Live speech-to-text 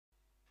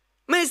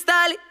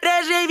стали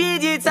реже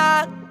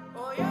видеться,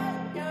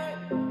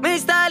 мы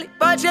стали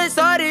больше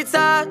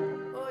ссориться.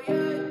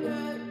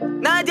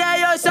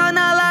 Надеюсь, все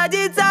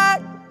наладится,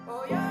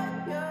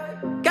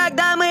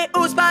 когда мы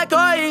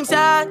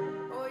успокоимся.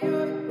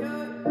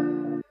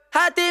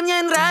 А ты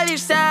мне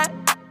нравишься,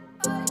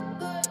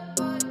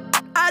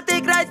 а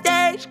ты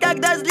краснеешь,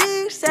 когда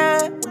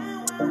злишься.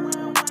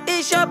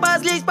 Еще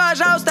позлись,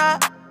 пожалуйста,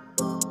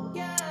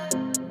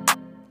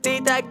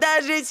 ты так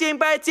даже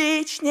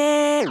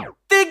симпатичнее.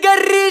 Ты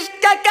горишь,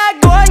 как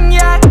огонь,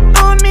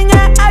 у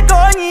меня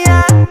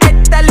агония.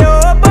 Это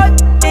любовь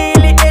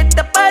или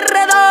это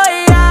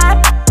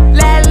паранойя?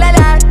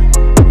 Ля-ля-ля,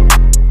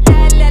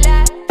 ля-ля-ля.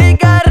 Ты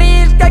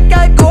горишь, как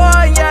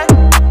огонь,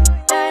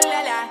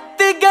 ля-ля-ля.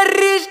 Ты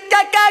горишь,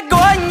 как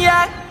огонь,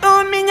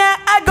 у меня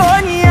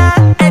агония.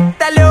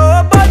 Это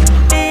любовь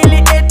или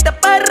это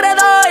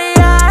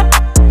паранойя?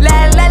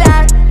 Ля-ля-ля,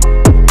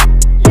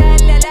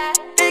 ля-ля-ля.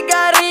 Ты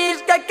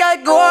горишь, как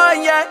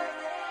огонь.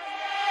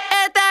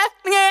 Это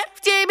мне в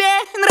тебе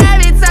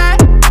нравится,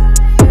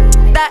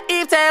 да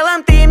и в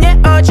целом ты мне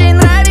очень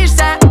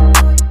нравишься.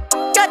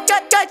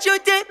 Хочу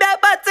тебя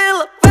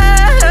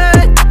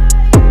поцеловать,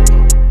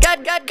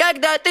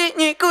 когда ты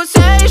не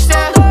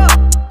кусаешься.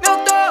 Ну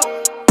кто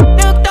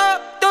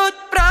тут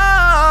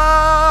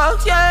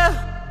прав, yeah?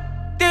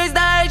 Ты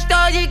знаешь,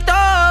 кто никто.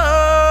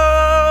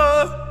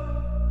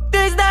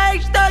 Ты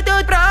знаешь, что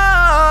тут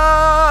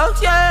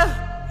прав, yeah?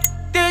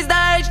 Ты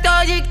знаешь,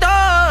 что никто.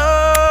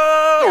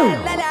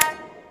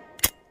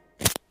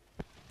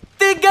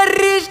 Ты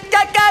горишь,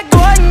 как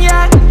огонь,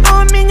 у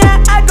меня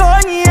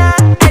агония.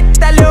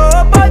 Это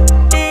любовь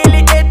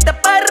или это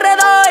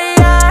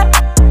паранойя?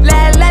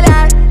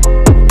 Ля-ля-ля,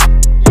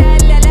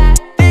 ля-ля-ля.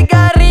 Ты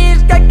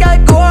горишь, как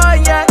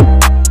огонь,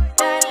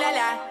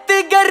 ля-ля-ля. Ты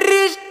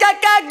горишь,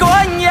 как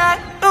огонь,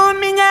 у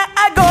меня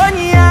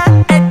агония.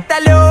 Это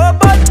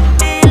любовь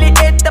или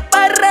это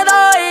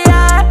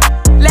паранойя?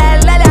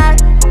 Ля-ля-ля,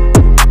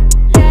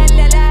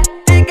 ля-ля-ля.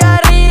 Ты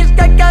горишь,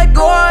 как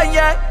огонь.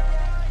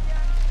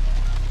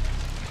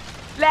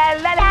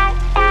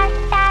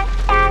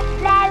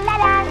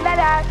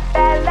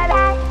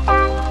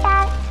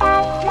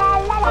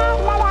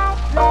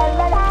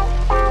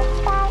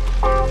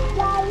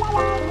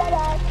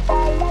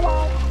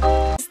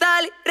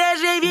 Стали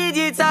реже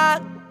видеться,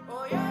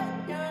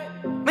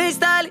 мы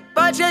стали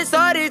больше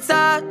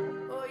ссориться.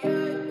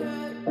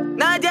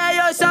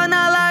 Надеюсь, все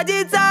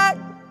наладится,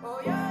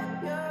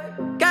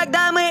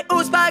 когда мы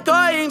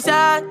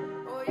успокоимся.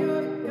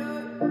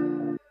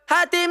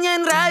 А ты мне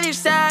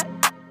нравишься,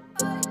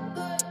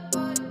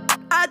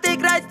 а ты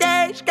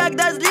краснеешь,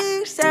 когда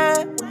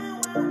злишься.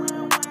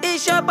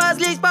 Еще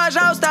позлись,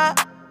 пожалуйста,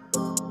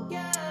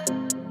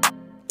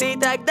 ты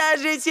так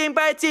даже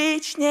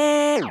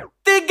симпатичнее.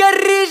 Ты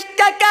горишь,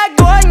 как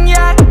огонь,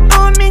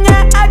 у меня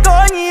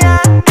агония.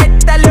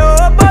 Это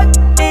любовь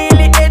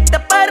или это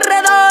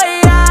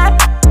паранойя?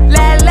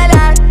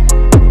 Ля-ля-ля,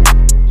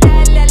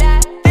 ля-ля-ля.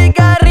 Ты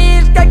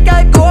горишь, как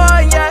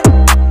огонь,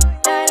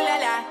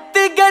 ля-ля-ля.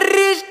 Ты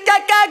горишь,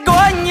 как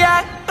огонь,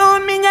 у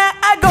меня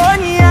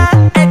агония.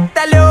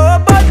 Это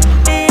любовь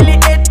или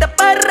это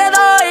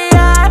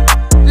паранойя?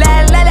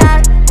 Ля-ля-ля,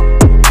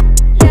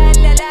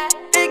 ля-ля-ля.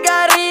 Ты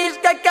горишь,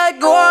 как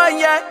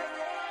огонь.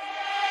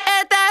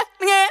 Это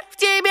мне в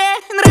тебе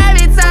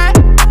нравится,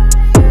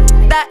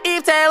 да и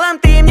в целом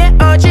ты мне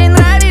очень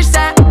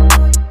нравишься.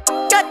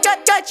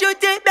 Хочу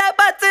тебя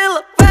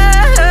поцеловать,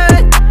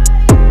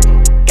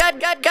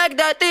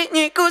 когда ты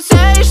не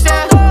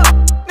кусаешься.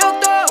 Ну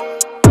кто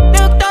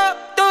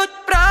тут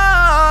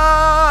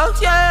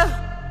прав, yeah?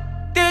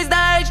 Ты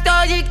знаешь,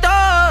 что никто.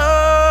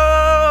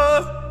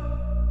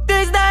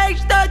 Ты знаешь,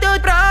 что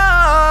тут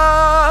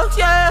прав,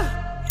 yeah?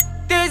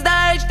 Ты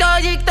знаешь, что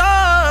никто.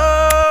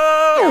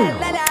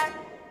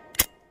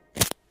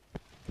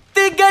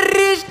 Ты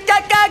горишь,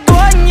 как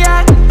огонь,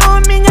 у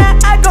меня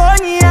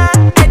агония.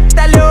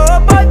 Это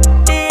любовь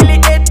или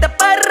это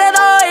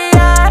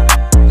паранойя?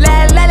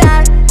 Ля-ля-ля,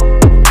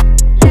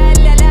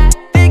 ля-ля-ля.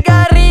 Ты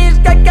горишь,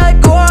 как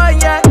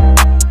огонь,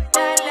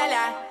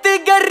 ля-ля-ля. Ты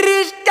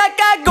горишь, как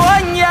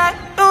огонь,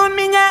 у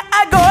меня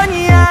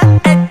агония.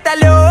 Это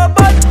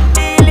любовь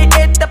или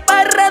это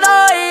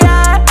паранойя?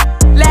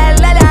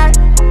 Ля-ля-ля,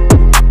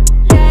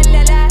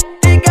 ля-ля-ля.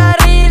 Ты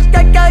горишь,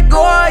 как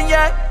огонь.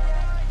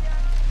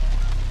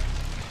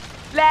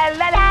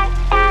 Ля-ля-ля,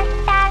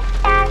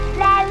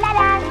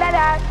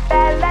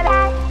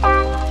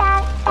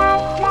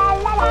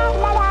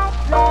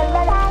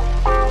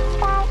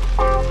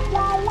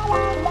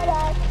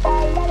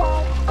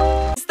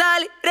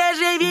 стали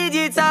реже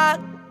видеться,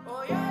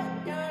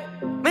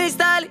 мы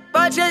стали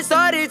больше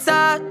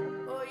ссориться.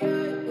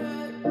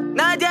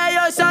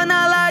 Надеюсь, все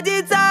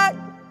наладится,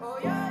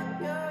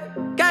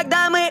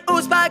 когда мы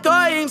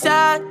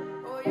успокоимся.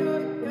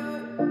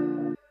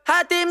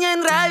 А ты мне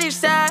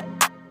нравишься,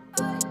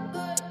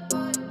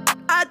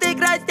 а ты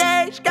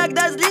краснеешь,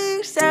 когда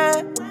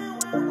злишься.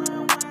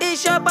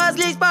 Еще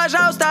позлись,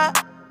 пожалуйста,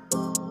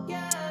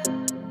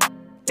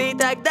 ты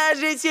так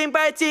даже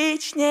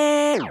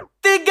симпатичнее.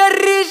 Ты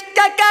горишь,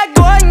 как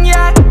огонь,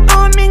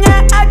 у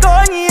меня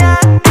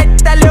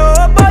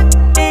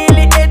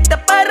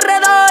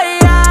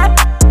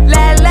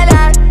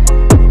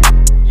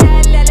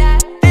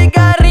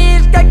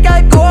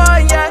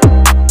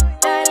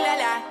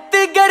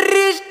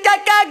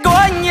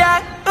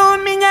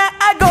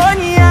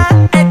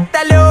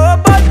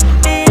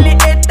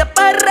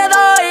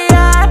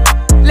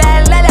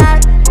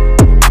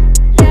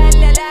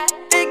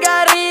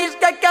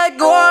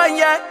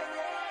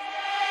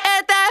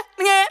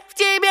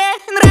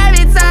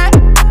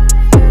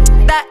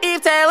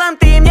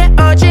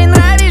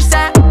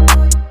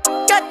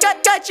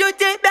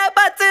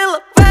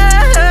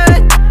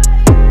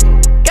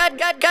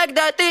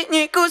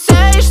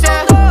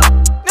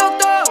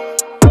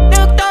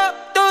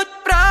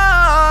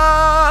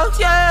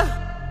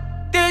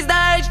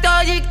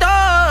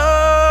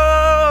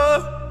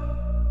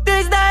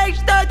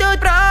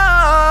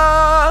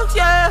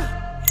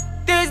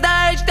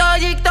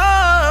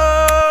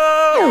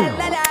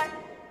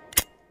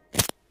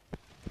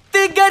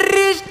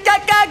горишь,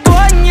 как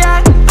огонь,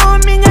 у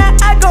меня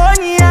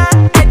агония.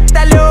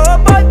 Это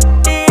любовь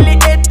или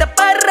это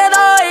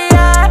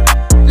паранойя?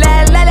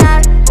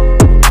 Ля-ля-ля,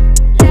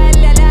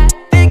 ля-ля-ля.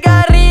 Ты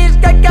горишь,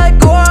 как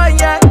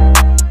огонь,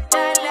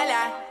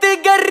 ля-ля-ля. Ты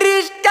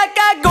горишь, как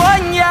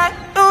огонь,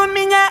 у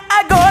меня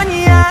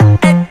агония.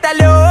 Это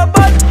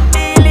любовь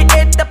или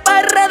это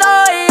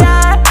паранойя?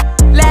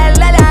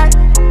 Ля-ля-ля,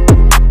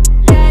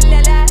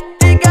 ля-ля-ля.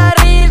 Ты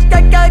горишь,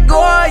 как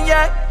огонь.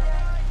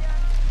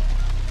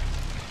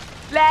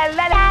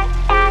 Ля-ля-ля,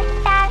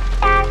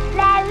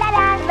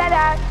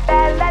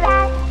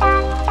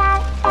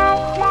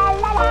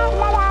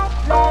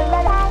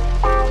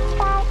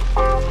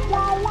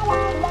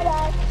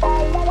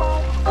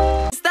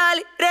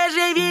 стали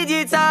реже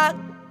видеться,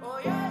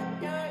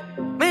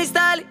 мы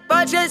стали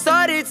больше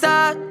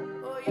ссориться.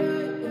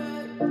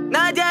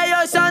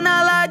 Надеюсь, все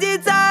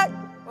наладится,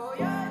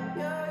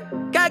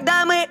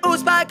 когда мы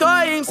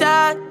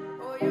успокоимся.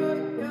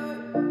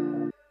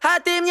 А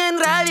ты мне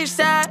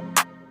нравишься,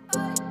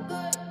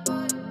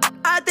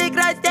 а ты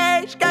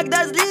краснеешь,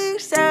 когда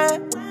злишься.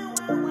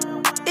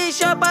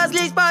 Еще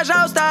позлись,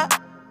 пожалуйста.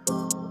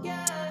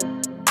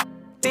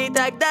 Ты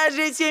так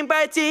даже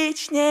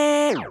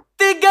симпатичнее.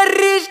 Ты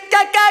горишь,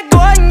 как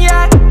огонь,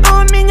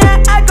 у меня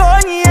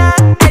агония.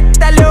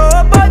 Это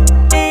любовь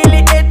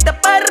или это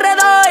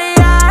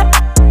паранойя?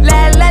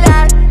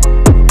 Ля-ля-ля,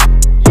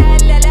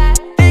 ля-ля-ля.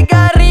 Ты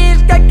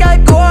горишь, как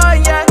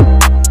огонь,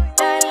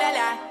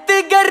 ля-ля-ля. Ты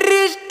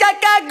горишь,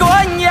 как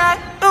огонь,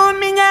 у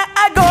меня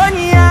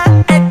агония.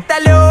 Это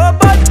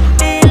любовь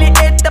или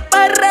это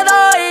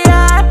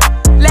паранойя?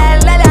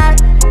 Ля-ля-ля,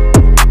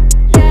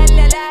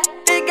 ля-ля-ля.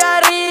 Ты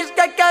горишь,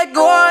 как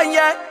огонь.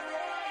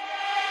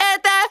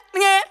 Это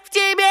мне в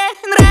тебе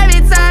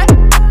нравится.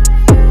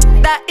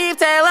 Да и в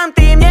целом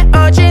ты мне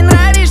очень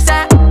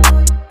нравишься.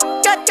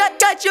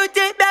 Хочу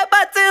тебя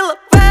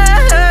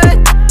поцеловать.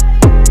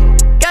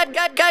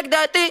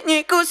 Когда ты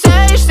не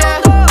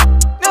кусаешься.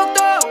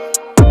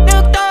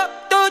 Никто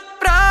тут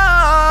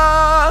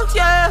прав,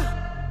 yeah.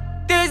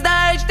 Ты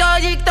знаешь, что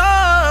никто.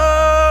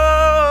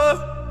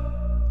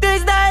 Ты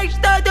знаешь,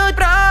 что тут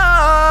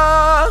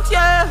прав,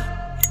 yeah.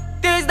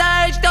 Ты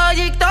знаешь, что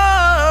никто.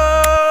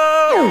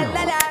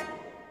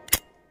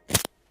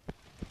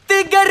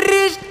 Ты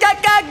горишь,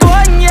 как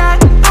огонь,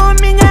 у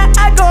меня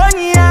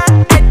агония.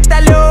 Это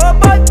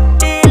любовь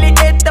или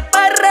это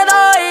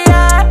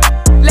паранойя?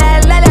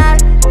 Ля-ля-ля,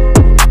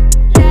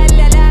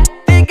 ля-ля-ля.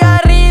 Ты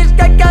горишь,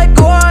 как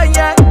огонь,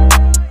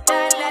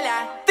 ля-ля-ля.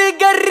 Ты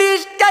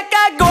горишь, как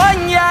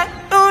огонь,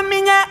 у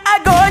меня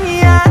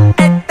агония.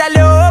 Это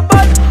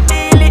любовь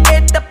или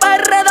это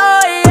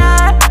паранойя?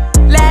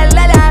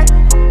 Ля-ля-ля,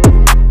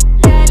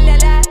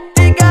 ля-ля-ля.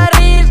 Ты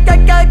горишь,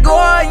 как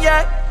огонь.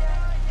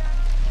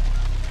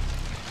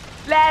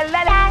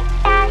 Ля-ля-ля,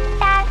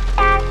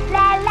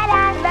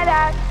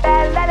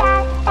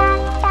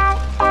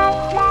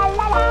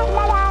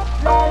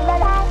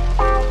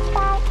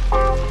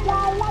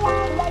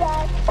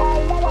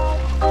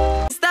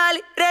 стали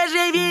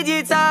реже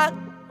видеться,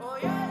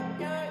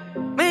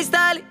 мы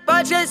стали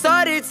больше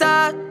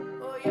ссориться.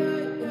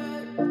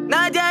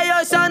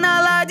 Надеюсь, все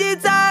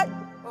наладится,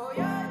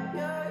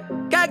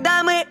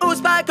 когда мы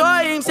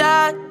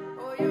успокоимся.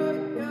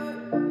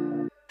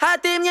 А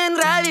ты мне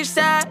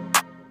нравишься,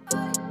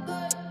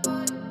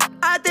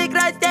 а ты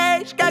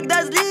краснеешь,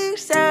 когда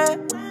злишься.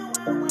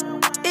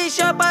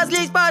 Еще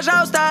позлись,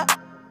 пожалуйста.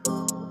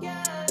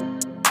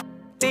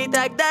 Ты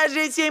так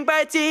даже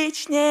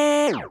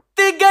симпатичнее.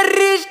 Ты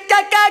горишь,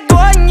 как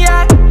огонь,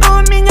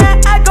 у меня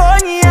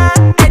агония.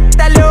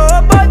 Это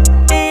любовь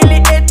или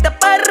это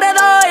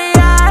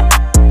паранойя?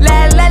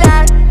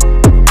 Ля-ля-ля,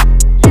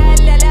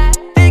 ля-ля-ля.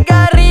 Ты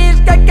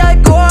горишь, как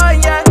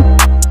огонь,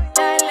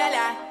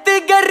 ля-ля-ля. Ты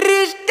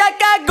горишь,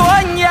 как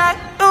огонь,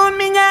 у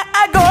меня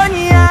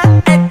агония.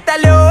 Это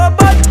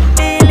любовь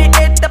или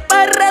это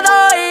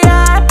паранойя?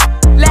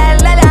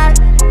 Ля-ля-ля,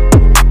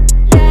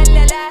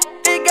 ля-ля-ля.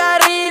 Ты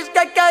горишь,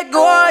 как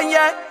огонь.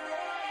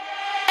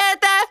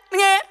 Это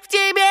мне в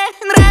тебе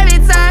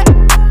нравится.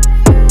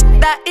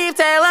 Да и в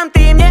целом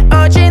ты мне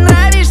очень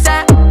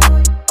нравишься.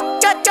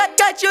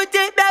 Хочу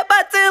тебя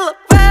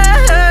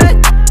поцеловать.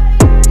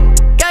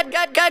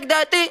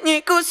 Когда ты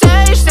не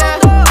кусаешься.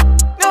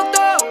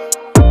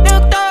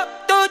 Никто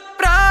тут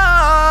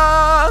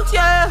прав,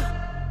 yeah.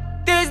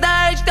 Ты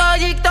знаешь, что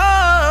никто.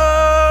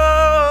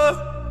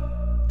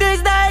 Ты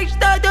знаешь,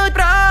 что тут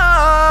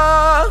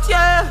прав,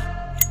 yeah.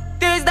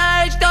 Ты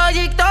знаешь, что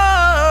никто.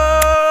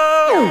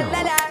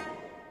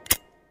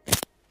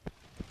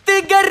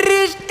 Ты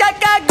горишь, как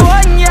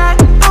огонь,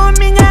 у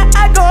меня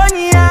огонь.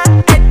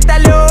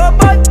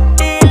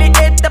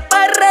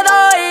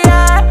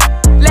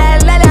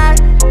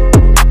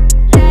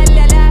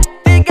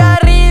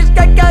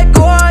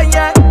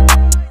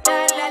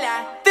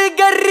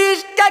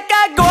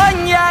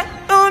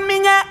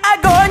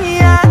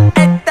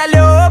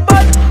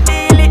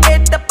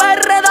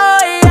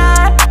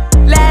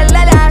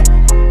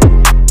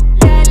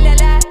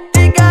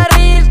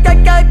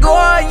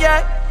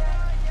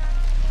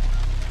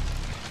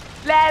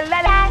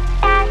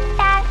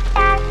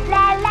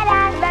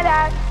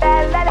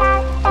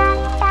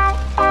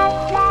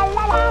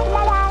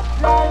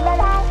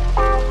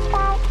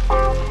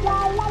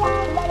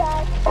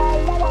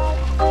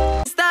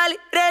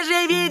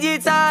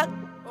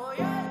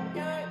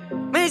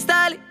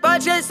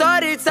 больше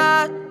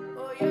ссориться.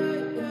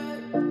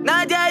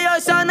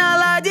 Надеюсь, все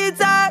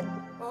наладится,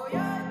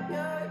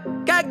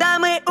 когда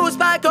мы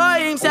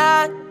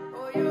успокоимся.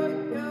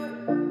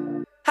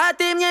 А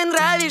ты мне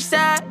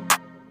нравишься,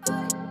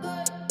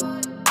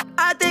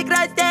 а ты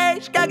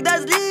краснеешь, когда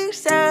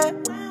злишься.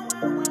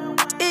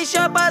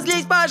 Еще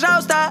позлись,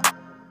 пожалуйста.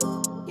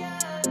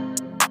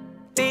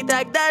 Ты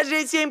так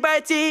даже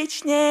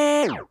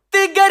симпатичнее.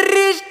 Ты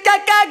горишь,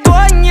 как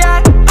огонь,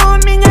 у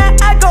меня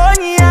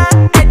агония.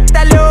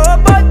 Это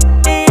любовь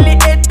или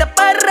это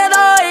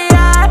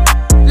паранойя?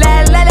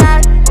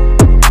 Ля-ля-ля,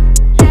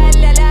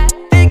 ля-ля-ля.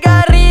 Ты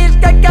горишь,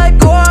 как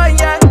огонь,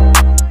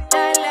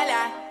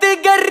 ля-ля-ля. Ты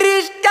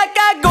горишь, как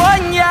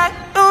огонь,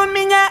 у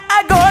меня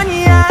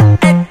агония.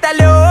 Это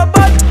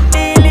любовь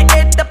или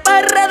это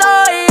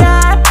паранойя?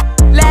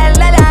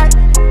 Ля-ля-ля,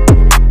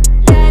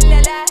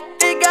 ля-ля-ля.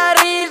 Ты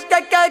горишь,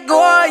 как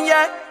огонь.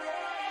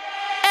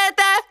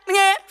 Это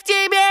мне в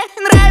тебе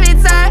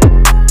нравится.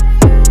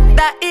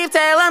 Да и в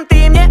целом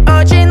ты мне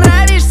очень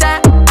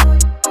нравишься.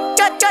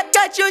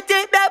 Хочу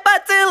тебя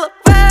поцеловать.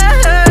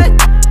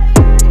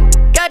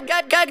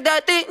 Когда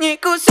ты не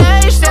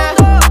кусаешься.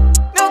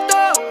 Ну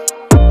кто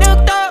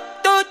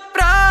тут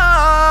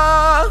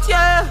прав?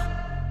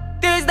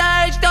 Ты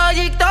знаешь, что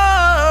никто.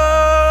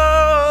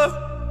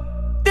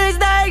 Ты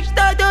знаешь,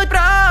 что тут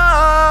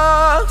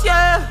прав.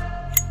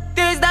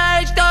 Ты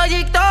знаешь, что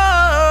никто.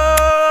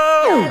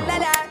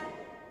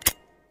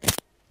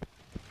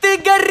 Ты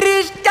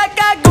горишь, как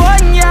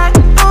огонь,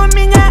 у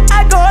меня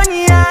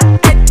агония.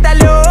 Это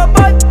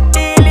любовь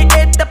или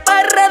это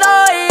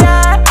паранойя?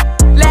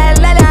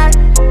 Ля-ля-ля,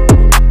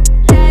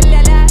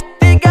 ля-ля-ля.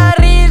 Ты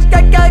горишь,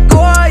 как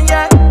огонь,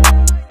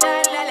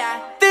 ля-ля-ля.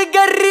 Ты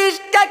горишь,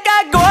 как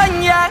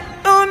огонь,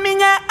 у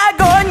меня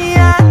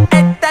агония.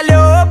 Это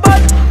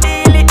любовь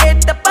или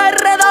это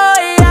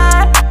паранойя?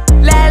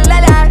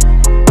 Ля-ля-ля,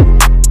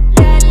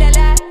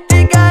 ля-ля-ля. Ты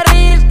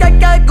горишь,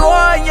 как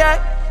огонь.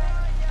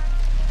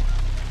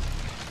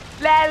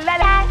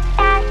 Ла-ла-ла,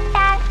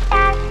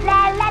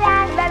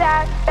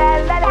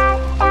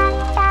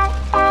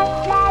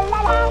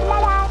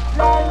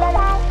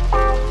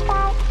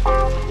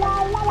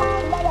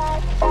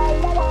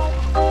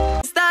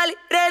 стали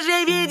реже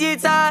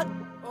видеться,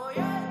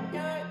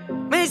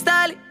 мы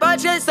стали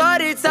больше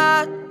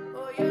ссориться.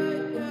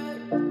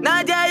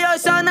 Надеюсь,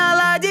 все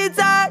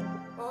наладится,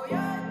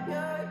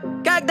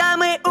 когда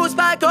мы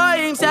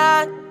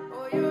успокоимся.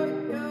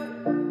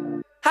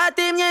 А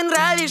ты мне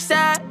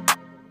нравишься,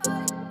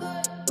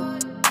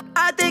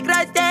 а ты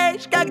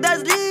краснеешь, когда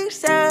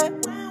злишься.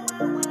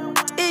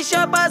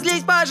 Еще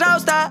позлись,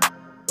 пожалуйста.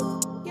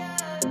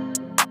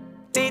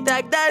 Ты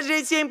так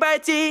даже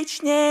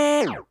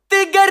симпатичнее.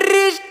 Ты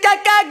горишь,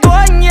 как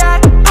огонь,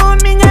 у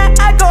меня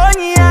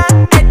агония.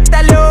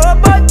 Это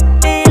любовь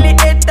или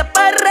это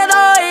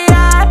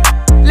паранойя?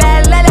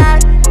 Ля-ля-ля,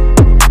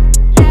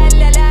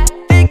 ля-ля-ля.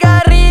 Ты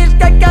горишь,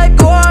 как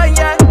огонь,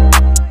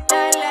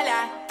 ля-ля-ля.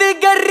 Ты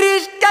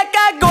горишь, как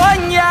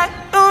огонь,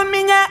 у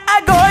меня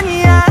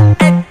агония.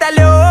 Это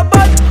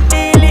любовь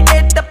или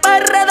это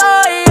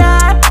паранойя?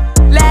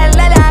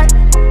 Ля-ля-ля,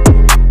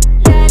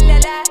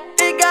 ля-ля-ля.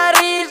 Ты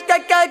горишь,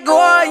 как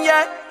огонь.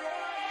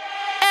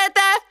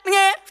 Это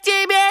мне в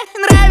тебе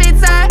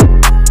нравится.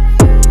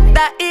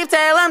 Да и в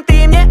целом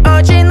ты мне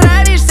очень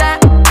нравишься.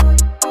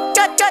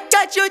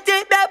 Хочу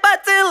тебя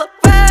поцеловать.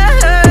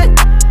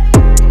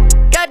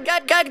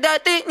 Когда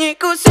ты не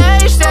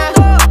кусаешься.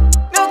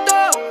 Ну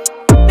кто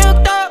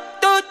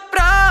тут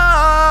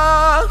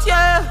прав?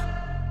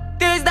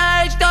 Ты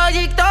знаешь, что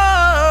никто.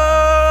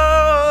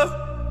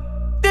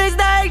 Ты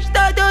знаешь,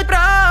 что тут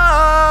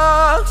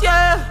прав.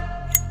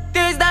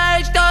 Ты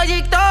знаешь, что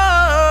никто.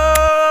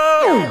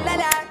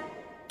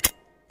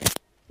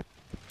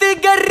 Ты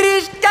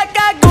горишь, как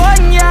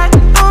огонь,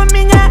 у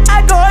меня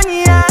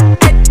агония.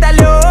 Это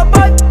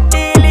любовь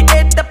или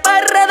это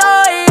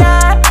паранойя?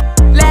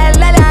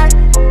 Ля-ля-ля,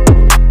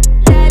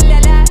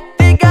 ля-ля-ля.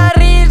 Ты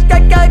горишь,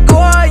 как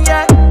огонь,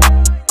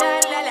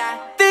 ля-ля-ля.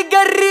 Ты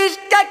горишь,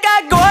 как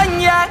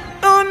огонь,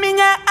 у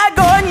меня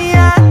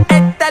агония.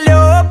 Это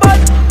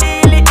любовь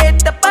или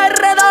это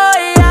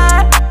паранойя?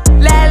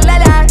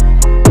 Ля-ля-ля,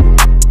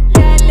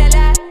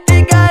 ля-ля-ля. Ты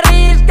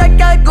горишь, как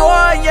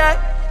огонь.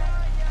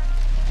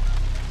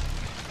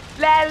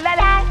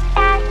 Ла-ла-ла,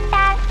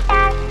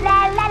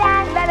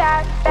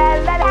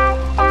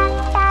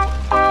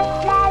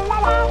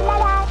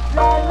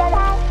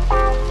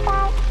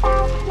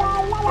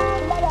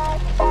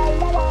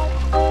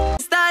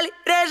 стали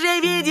реже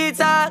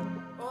видеться,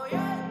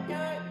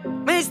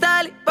 мы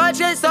стали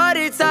больше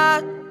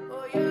ссориться.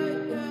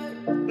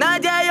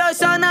 Надеюсь,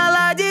 все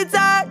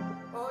наладится,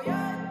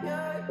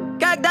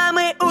 когда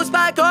мы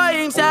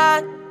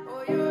успокоимся.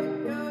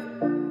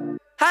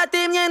 А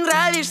ты мне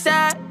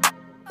нравишься,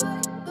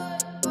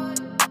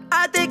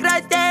 а ты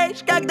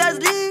краснеешь, когда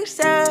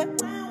злишься.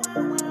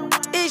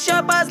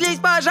 Еще позлись,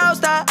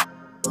 пожалуйста.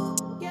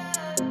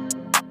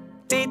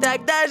 Ты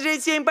так даже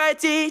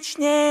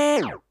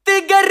симпатичнее.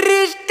 Ты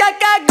горишь,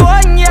 как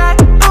огонь,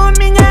 у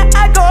меня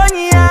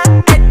агония.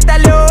 Это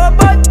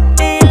любовь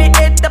или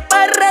это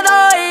паранойя?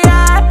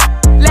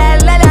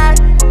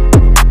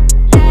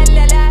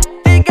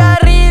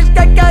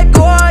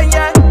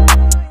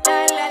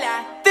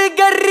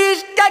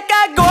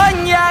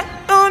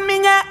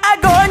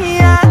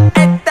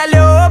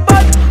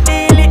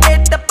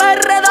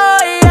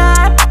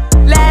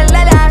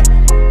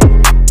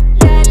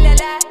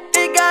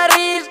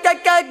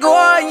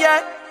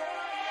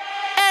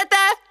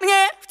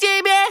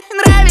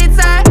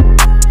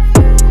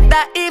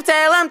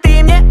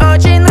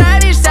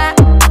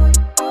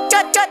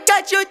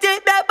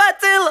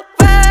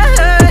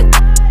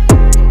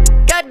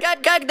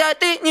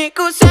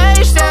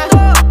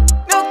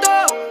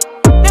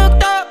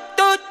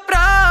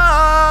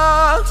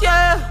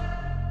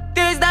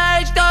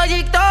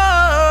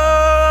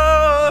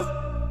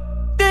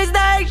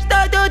 знаешь, что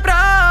тут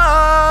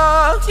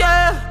проще.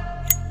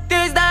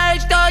 Ты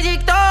знаешь, что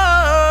никто.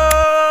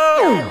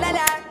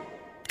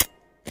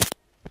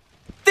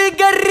 Ты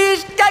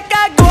горишь, как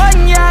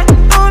огонь,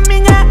 у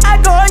меня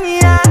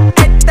агония.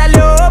 Это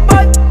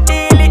любовь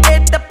или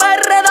это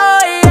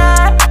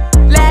паранойя?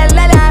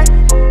 Ля-ля-ля,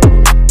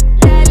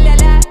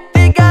 ля-ля-ля.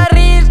 Ты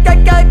горишь,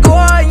 как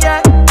огонь,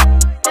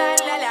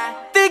 ля-ля-ля.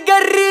 Ты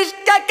горишь,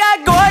 как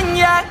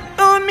огонь,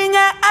 у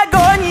меня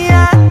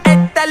агония.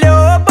 Это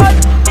любовь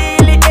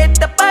или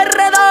это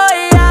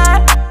паранойя?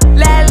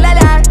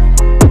 Ля-ля-ля,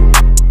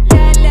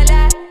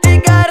 ля-ля-ля. Ты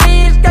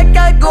горишь, как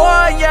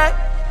огонь.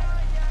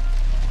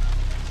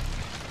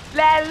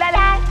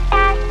 Ля-ля-ля,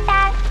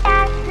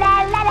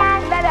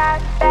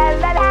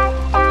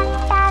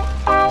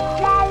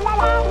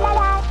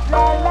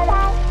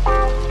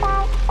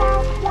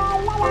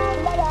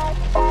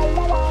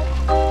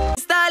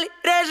 стали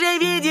реже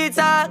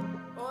видеться,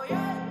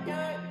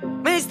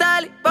 мы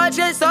стали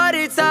больше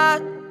ссориться.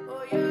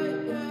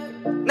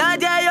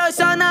 Надеюсь,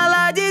 все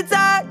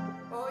наладится,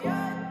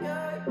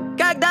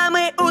 когда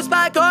мы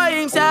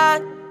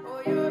успокоимся.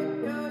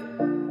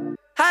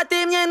 А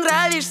ты мне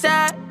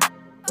нравишься,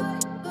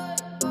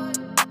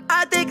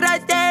 а ты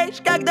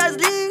краснеешь, когда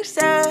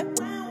злишься.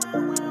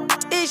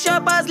 Еще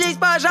позлись,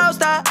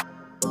 пожалуйста.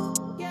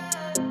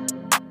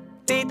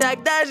 Ты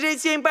так даже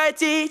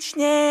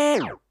симпатичнее.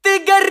 Ты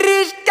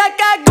горишь, как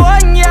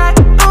огонь,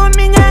 у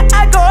меня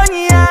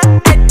агония.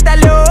 Это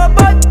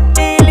любовь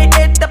или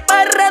это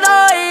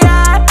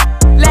паранойя?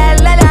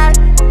 Ля-ля-ля,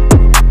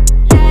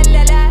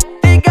 ля-ля-ля.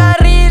 Ты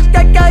горишь,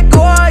 как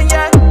огонь,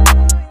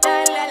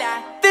 ля-ля-ля.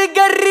 Ты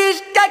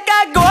горишь, как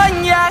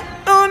огонь,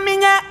 у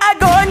меня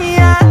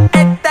агония.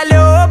 Это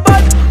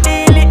любовь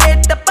или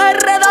это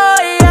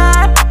паранойя?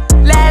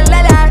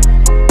 Ля-ля-ля,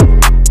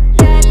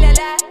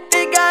 ля-ля-ля. Ты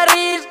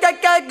горишь,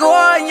 как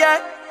огонь.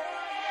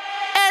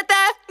 Это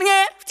мне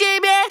в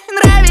тебе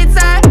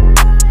нравится.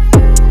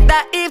 Да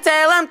и в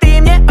целом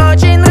ты мне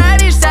очень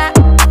нравишься.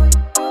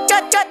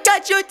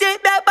 Хочу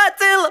тебя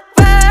поцеловать.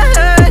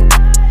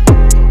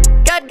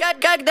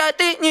 Когда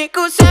ты не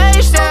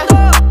кусаешься.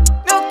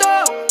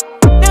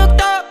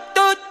 Никто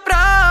тут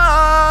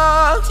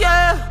проще.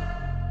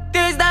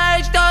 Ты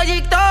знаешь, что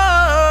никто.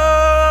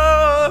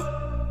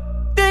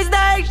 Ты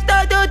знаешь, что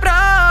тут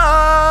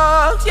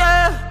проще.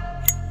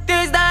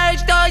 Ты знаешь,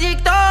 что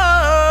никто.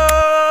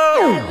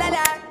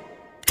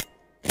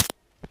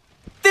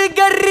 Ты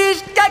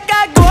горишь, как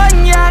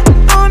огонь,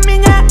 у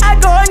меня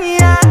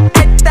агония.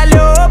 Это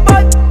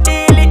любовь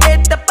или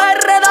это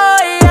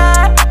паранойя?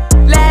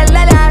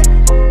 Ля-ля-ля,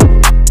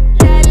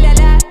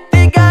 ля-ля-ля. Ты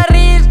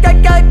горишь,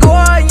 как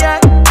огонь,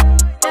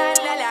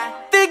 ля-ля-ля.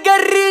 Ты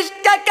горишь,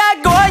 как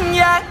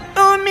огонь,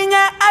 у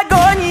меня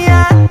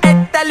агония.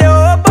 Это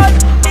любовь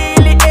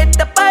или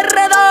это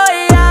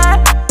паранойя?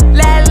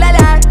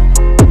 Ля-ля-ля,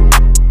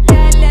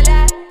 ля-ля-ля.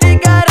 Ты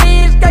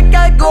горишь, как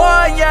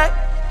огонь.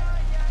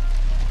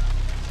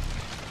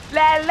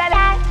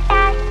 Ля-ля-ля,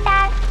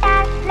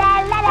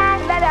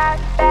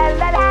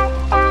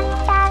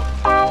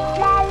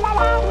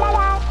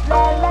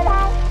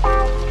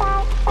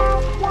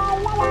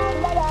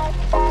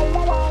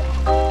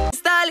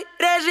 стали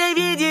реже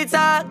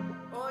видеться,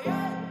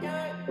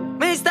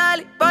 мы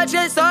стали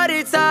больше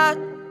ссориться.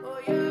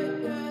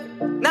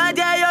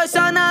 Надеюсь,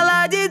 все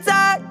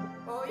наладится,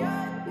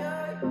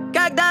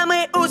 когда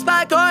мы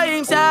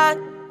успокоимся.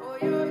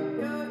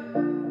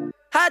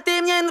 А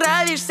ты мне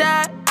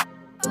нравишься,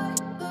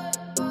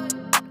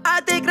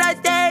 а ты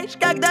краснеешь,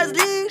 когда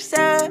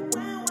злишься.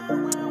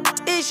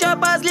 Еще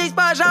позлись,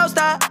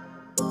 пожалуйста.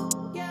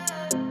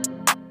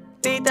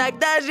 Ты так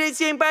даже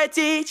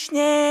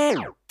симпатичнее.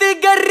 Ты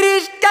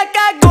горишь, как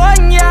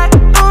огонь,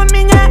 у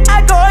меня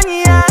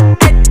агония.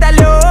 Это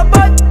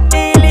любовь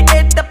или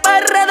это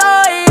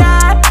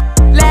паранойя?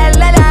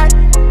 Ля-ля-ля,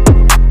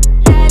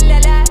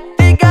 ля-ля-ля.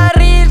 Ты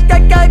горишь,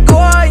 как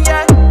огонь,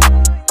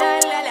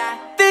 ля-ля-ля.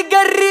 Ты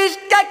горишь,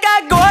 как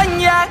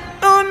огонь,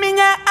 у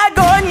меня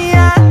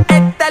агония.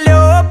 Это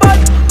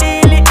любовь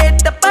или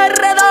это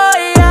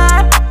паранойя?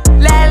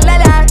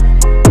 Ля-ля-ля,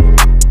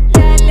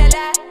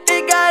 ля-ля-ля. Ты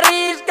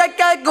горишь, как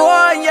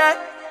огонь.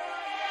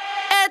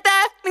 Это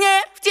мне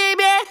в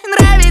тебе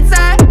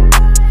нравится.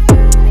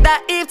 Да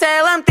и в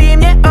целом ты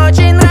мне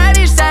очень нравишься.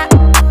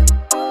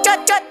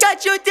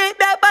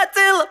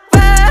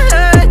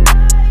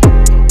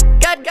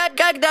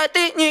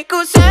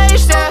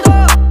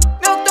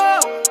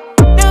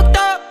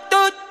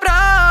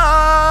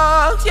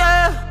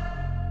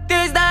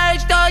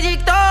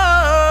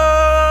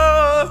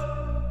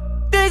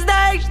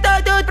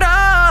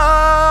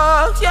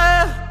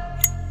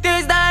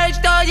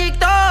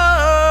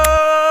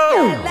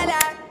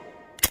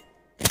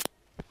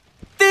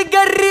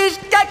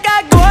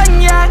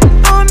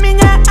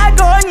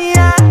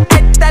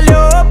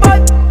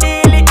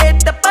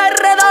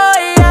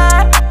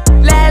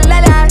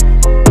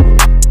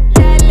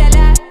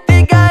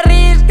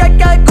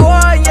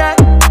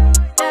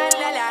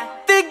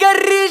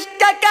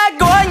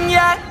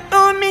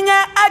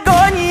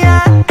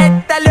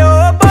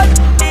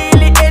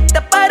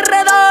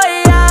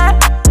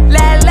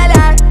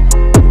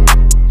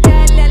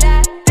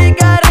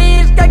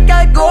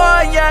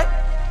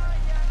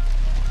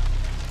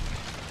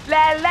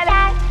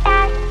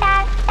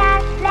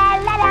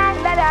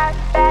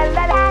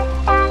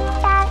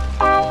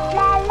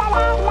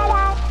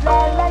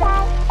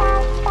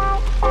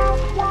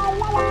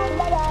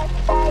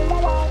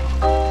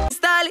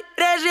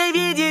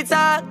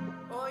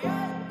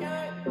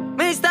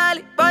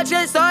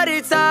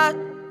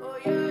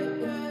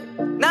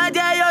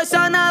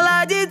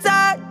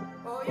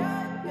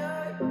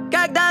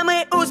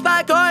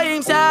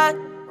 успокоимся.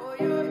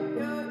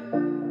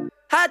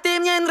 А ты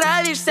мне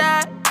нравишься.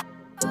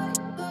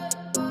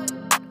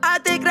 А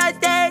ты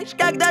краснеешь,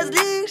 когда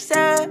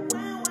злишься.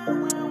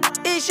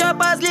 Еще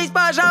позлись,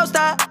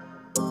 пожалуйста.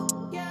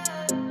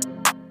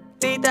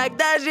 Ты так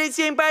даже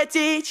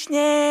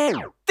симпатичнее.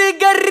 Ты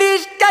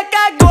горишь, как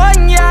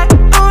огонь,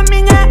 у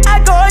меня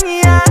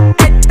агония.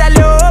 Это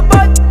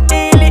любовь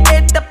или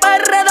это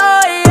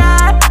паранойя?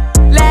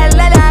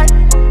 Ля-ля-ля,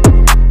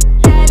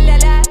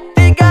 ля-ля-ля.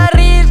 Ты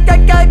горишь,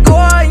 как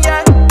огонь,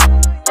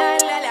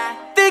 ля-ля-ля.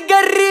 Ты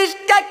горишь,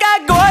 как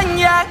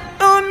огонь,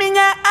 у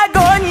меня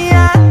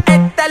агония.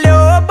 Это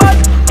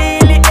любовь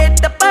или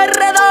это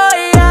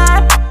паранойя?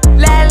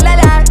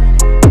 Ля-ля-ля,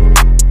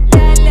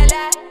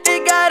 ля-ля-ля. Ты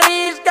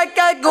горишь, как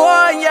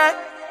огонь.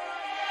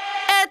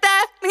 Это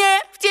мне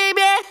в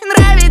тебе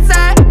нравится.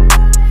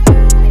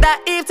 Да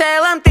и в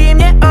целом ты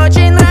мне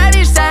очень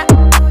нравишься.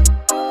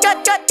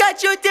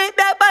 Хочу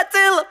тебя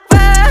поцеловать.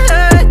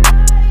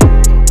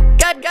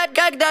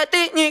 Когда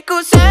ты не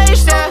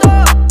кусаешься.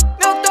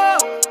 Ну кто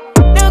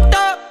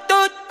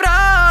тут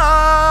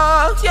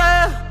прав,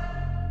 yeah.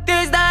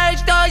 Ты знаешь,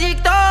 что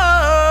никто.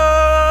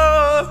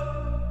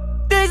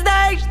 Ты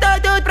знаешь, что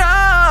тут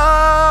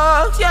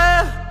прав,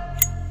 yeah.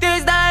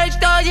 Ты знаешь,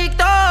 что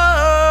никто.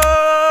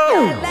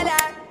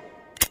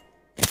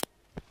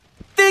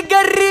 Ты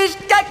горишь,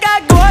 как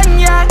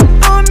огонь,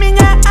 у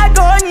меня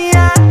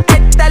агония.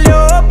 Это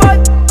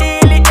любовь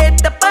или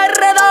это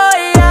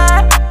паранойя?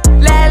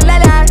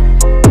 Ля-ля-ля,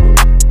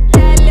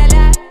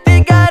 ля-ля-ля. Ты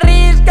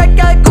горишь, как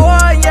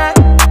огонь,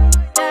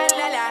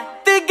 ля-ля-ля.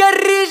 Ты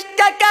горишь,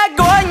 как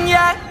огонь,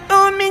 у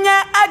меня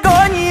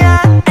агония.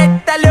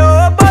 Это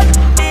любовь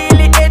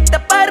или это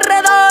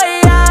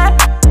паранойя?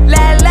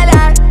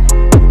 Ля-ля-ля,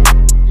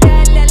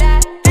 ля-ля-ля.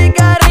 Ты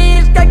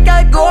горишь, как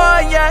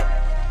огонь.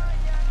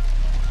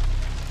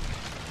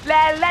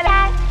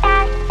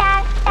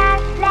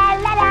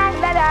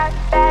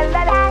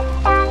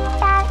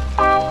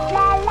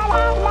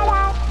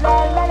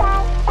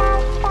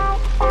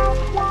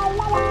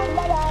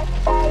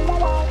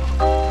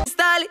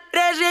 Стали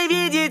реже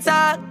видеться.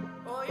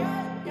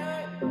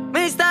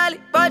 Мы стали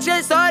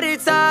больше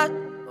ссориться.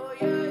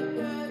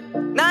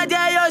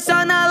 Надеюсь,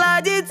 все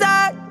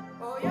наладится,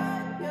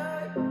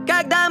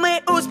 когда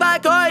мы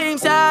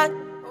успокоимся.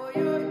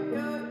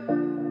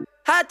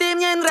 А ты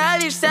мне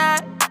нравишься.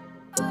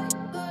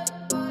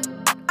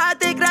 А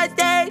ты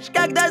краснеешь,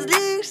 когда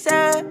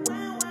злишься.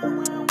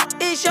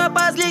 Еще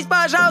позлись,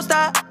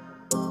 пожалуйста.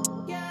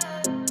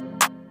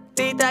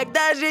 Ты так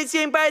даже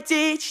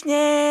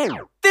симпатичнее.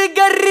 Ты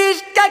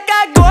горишь, как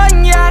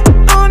огонь,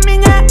 у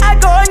меня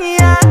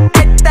агония.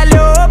 Это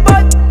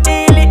любовь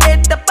или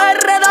это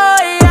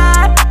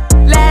паранойя?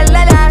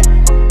 Ля-ля-ля,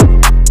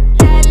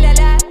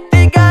 ля-ля-ля. Ты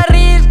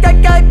горишь,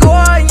 как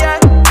огонь,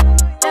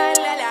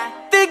 ля-ля-ля.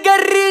 Ты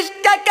горишь,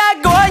 как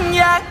огонь,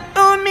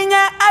 у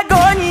меня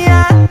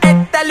агония.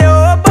 Это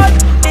любовь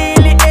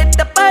или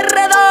это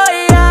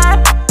паранойя?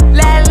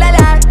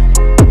 Ля-ля-ля,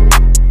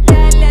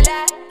 ля-ля-ля.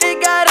 Ты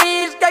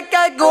горишь, как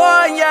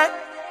огонь.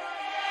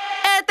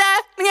 Это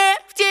мне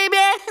в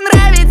тебе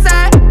нравится.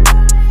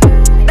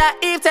 Да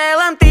и в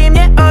целом ты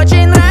мне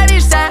очень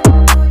нравишься.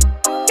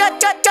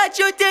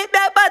 Хочу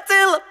тебя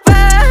поцеловать.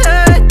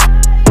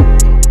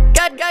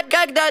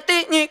 Когда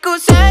ты не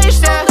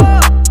кусаешься.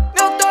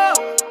 Ну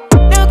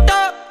кто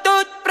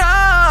тут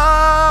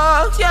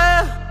прав,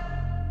 yeah.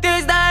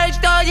 Ты знаешь,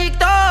 что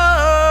никто.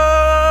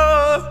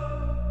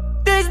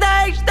 Ты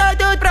знаешь, что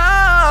тут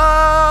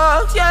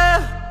прав,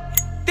 yeah.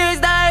 Ты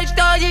знаешь,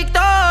 что никто.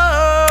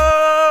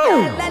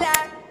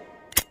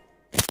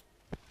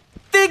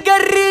 Ты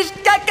горишь,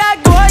 как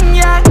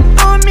огонь,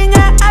 у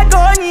меня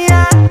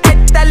агония.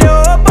 Это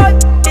любовь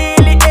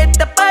или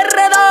это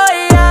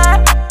паранойя?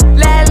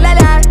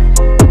 Ля-ля-ля,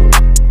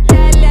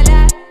 ля-ля-ля.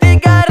 Ты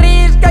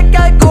горишь, как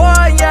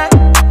огонь,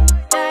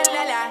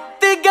 ля-ля-ля.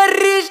 Ты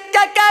горишь,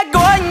 как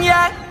огонь,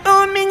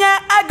 у меня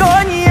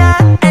агония.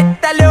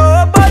 Это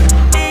любовь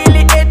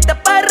или это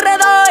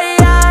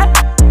паранойя?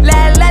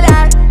 Ля-ля-ля,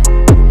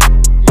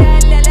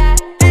 ля-ля-ля.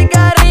 Ты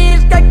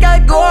горишь, как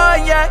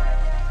огонь.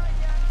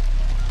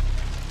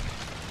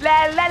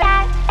 Ля-ля-ля,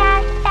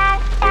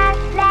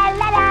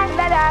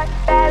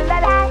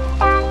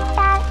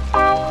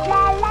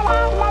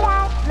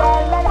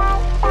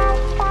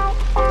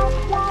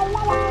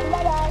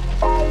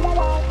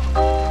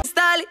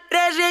 стали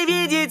реже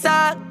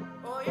видеться.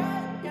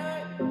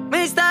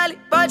 Мы стали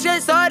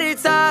больше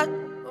ссориться.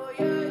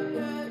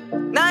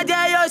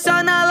 Надеюсь,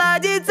 все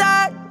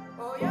наладится,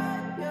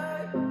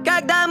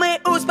 когда мы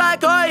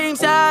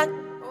успокоимся.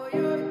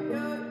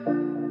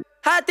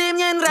 А ты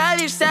мне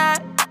нравишься.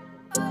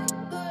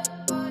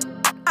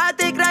 А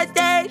ты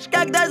краснеешь,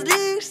 когда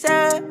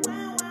злишься.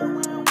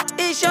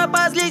 Еще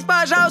позлись,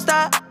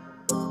 пожалуйста.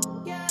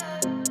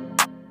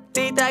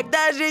 Ты так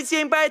даже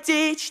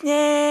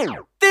симпатичнее.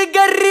 Ты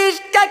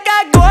горишь, как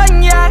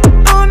огонь,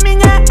 у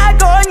меня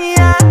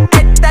агония.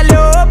 Это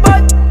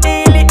любовь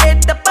или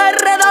это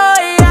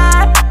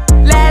паранойя?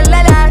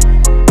 Ля-ля-ля,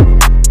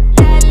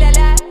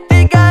 ля-ля-ля. Ты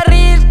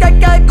горишь, как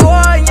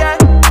огонь.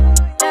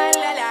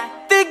 Ля-ля-ля.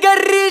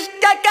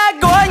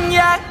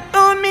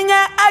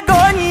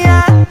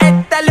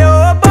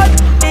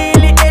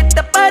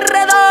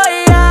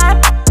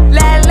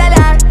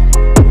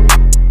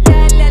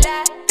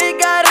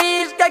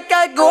 как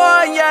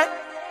огонь.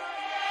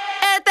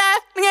 Это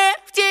мне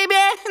в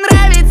тебе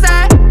нравится.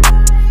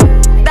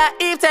 Да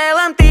и в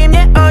целом ты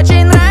мне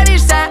очень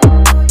нравишься.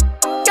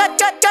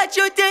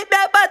 Хочу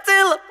тебя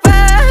поцеловать.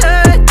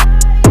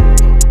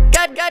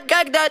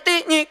 Когда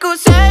ты не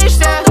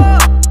кусаешься.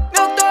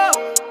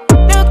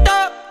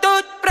 Никто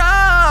тут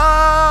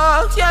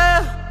прав,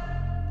 yeah.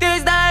 Ты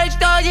знаешь,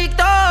 что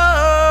никто.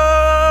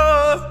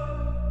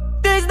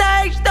 Ты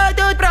знаешь, что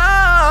тут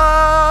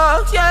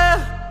прав, yeah.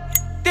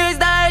 Ты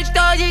знаешь,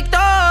 что никто.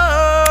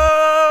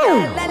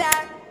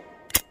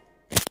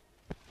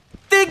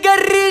 Ты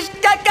горишь,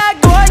 как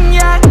огонь,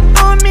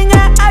 у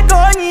меня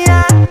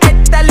агония.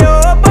 Это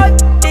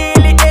любовь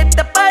или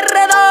это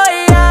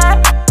паранойя?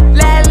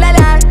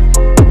 Ля-ля-ля,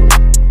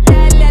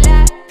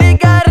 ля-ля-ля. Ты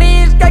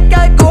горишь, как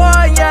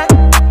огонь,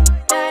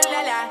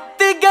 ля-ля-ля.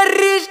 Ты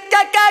горишь,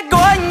 как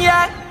огонь,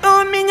 у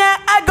меня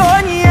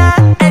агония.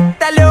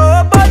 Это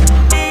любовь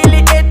или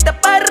это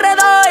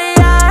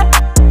паранойя?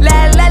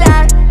 Ля-ля-ля,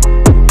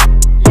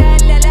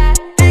 ля-ля-ля.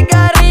 Ты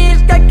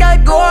горишь, как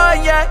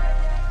огонь.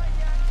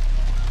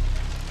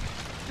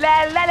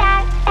 Ла-ла-ла,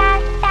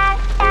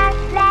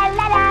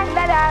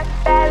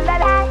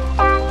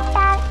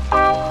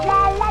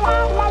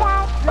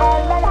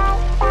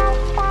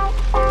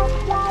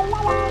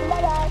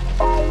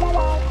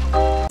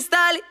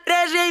 стали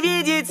реже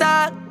видеться,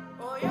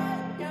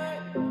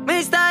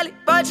 мы стали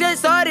больше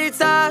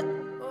ссориться.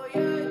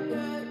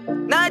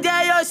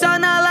 Надеюсь, все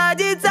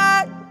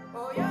наладится,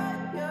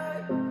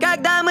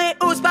 когда мы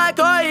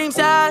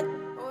успокоимся.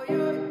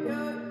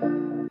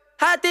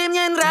 А ты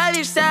мне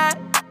нравишься.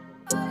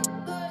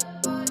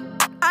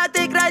 А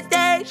ты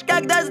краснеешь,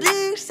 когда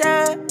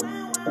злишься.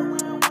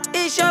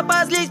 Еще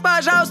позлись,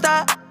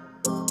 пожалуйста.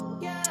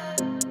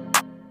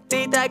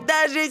 Ты так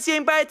даже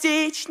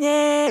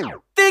симпатичнее.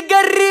 Ты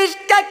горишь,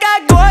 как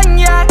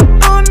огонь,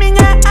 у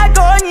меня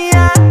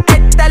агония.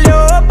 Это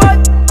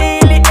любовь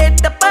или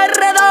это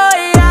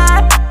паранойя?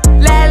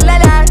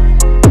 Ля-ля-ля,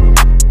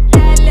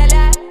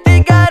 ля-ля-ля. Ты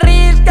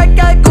горишь, как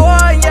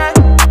огонь,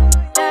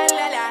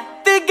 ля-ля-ля.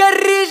 Ты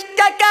горишь,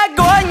 как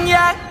огонь,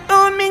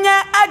 у меня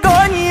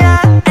агония.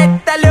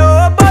 Это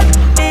любовь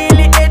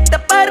или это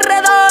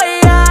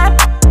паранойя?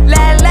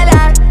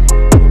 Ля-ля-ля,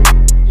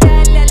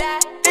 ля-ля-ля.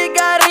 Ты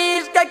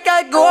горишь, как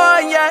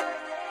огонь.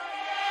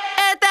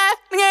 Это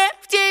мне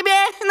в тебе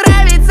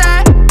нравится.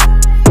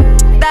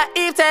 Да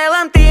и в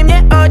целом ты мне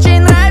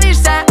очень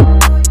нравишься.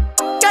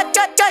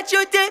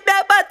 Хочу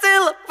тебя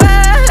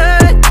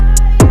поцеловать.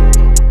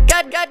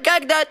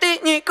 Когда ты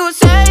не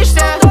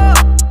кусаешься.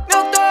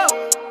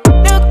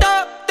 Никто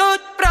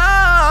тут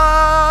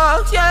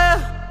прав, yeah.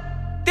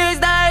 Ты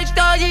знаешь,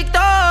 что никто.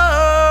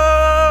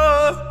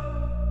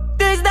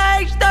 Ты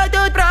знаешь, что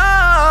тут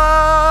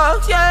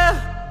прав, yeah.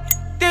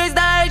 Ты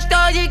знаешь,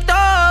 что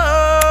никто.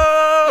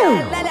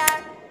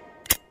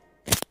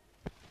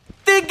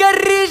 Ты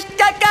горишь,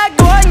 как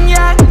огонь,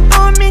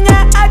 у меня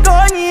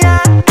агония.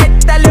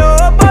 Это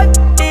любовь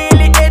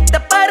или это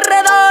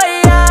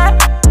паранойя?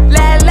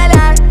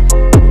 Ля-ля-ля,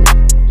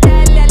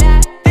 ля-ля-ля.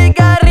 Ты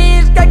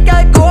горишь, как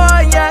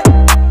огонь,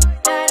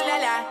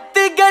 ля-ля-ля.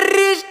 Ты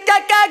горишь,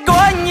 как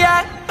огонь,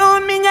 у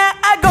меня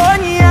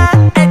агония.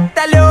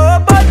 Это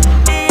любовь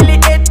или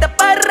это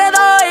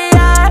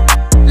паранойя?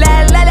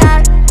 Ля-ля-ля,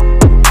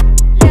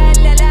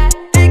 ля-ля-ля.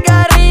 Ты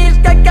горишь,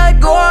 как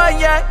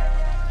огонь.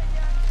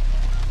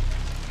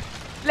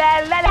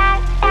 Ла-ла-ла,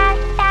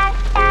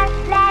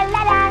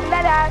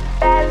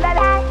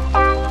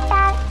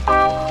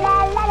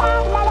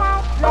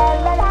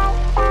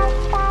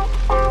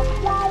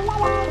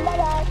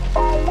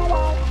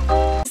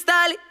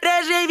 стали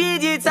реже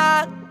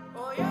видеться,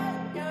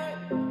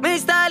 мы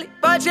стали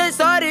больше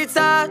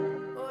ссориться.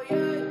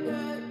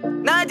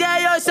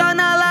 Надеюсь, все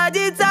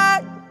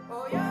наладится,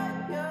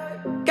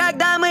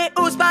 когда мы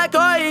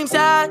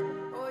успокоимся.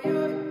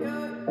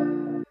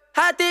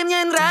 А ты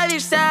мне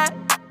нравишься.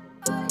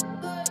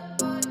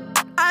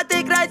 А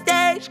ты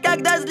краснеешь,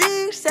 когда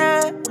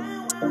злишься.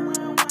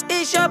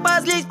 Еще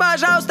позлись,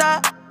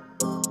 пожалуйста.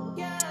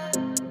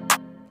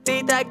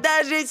 Ты так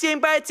даже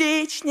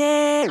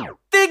симпатичнее.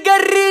 Ты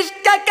горишь,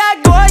 как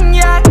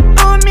огонь,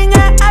 у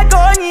меня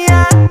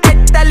агония.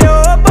 Это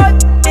любовь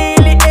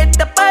или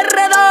это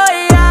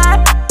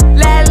паранойя?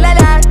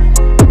 Ля-ля-ля,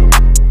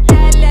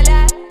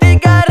 ля-ля-ля. Ты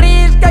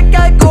горишь, как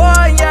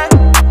огонь,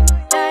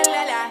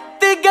 ля-ля-ля.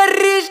 Ты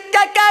горишь,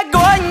 как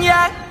огонь,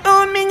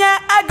 у меня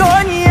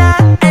агония.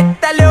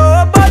 Это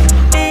любовь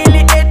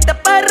или это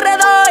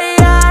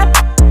паранойя?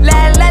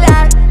 Ля-ля-ля,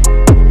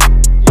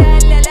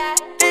 ля-ля-ля.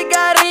 Ты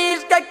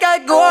горишь, как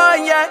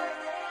огонь.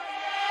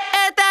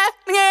 Это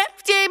мне в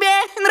тебе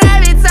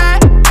нравится.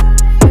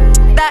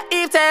 Да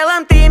и в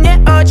целом ты мне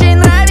очень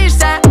нравишься.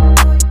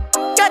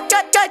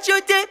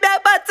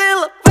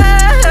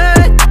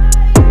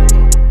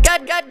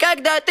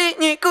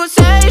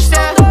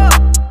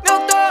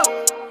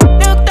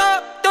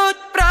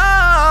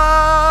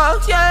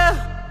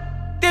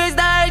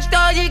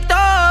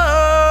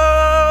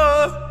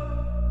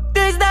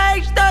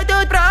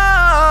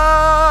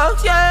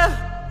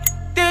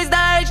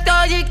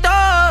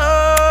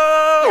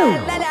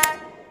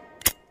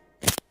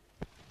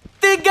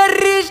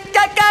 горишь,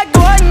 как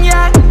огонь,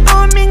 у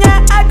меня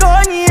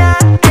агония.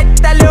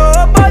 Это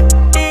любовь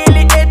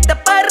или это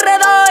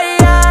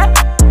паранойя?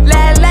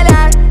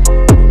 Ля-ля-ля,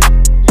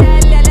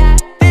 ля-ля-ля.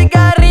 Ты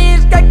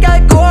горишь, как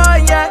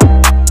огонь,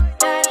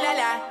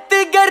 ля-ля-ля. Ты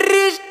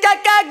горишь,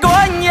 как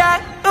огонь,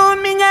 у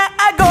меня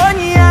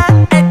агония.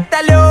 Это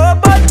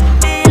любовь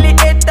или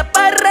это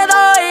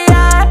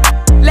паранойя?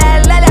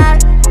 Ля-ля-ля,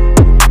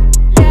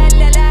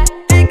 ля-ля-ля.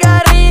 Ты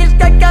горишь,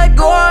 как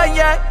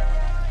огонь.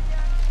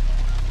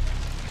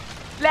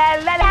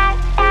 Ля-ля-ля,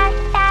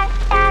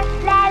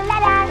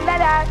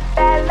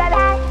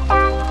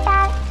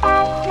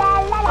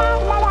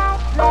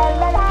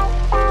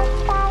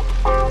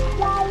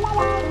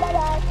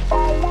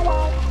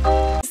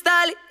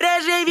 стали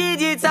реже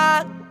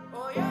видеться,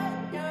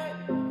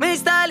 мы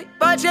стали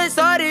больше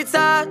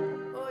ссориться.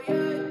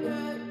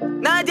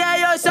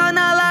 Надеюсь, все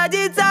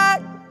наладится,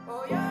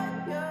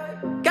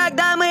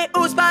 когда мы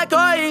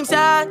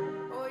успокоимся.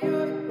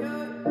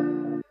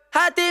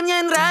 А ты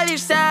мне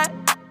нравишься,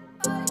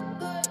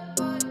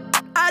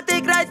 а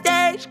ты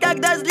краснеешь,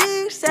 когда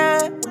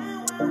злишься.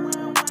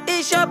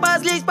 Еще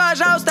позлись,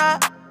 пожалуйста.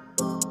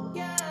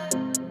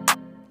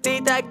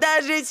 Ты так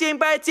даже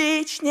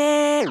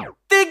симпатичнее.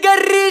 Ты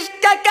горишь,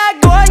 как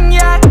огонь,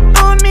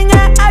 у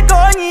меня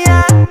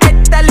агония.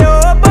 Это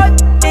любовь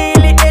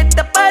или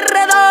это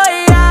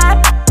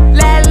паранойя?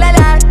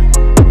 Ля-ля-ля,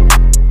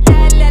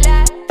 ля-ля-ля.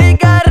 Ты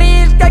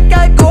горишь, как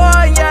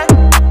огонь,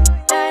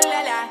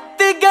 ля-ля-ля.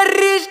 Ты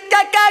горишь,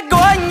 как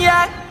огонь,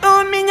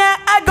 у меня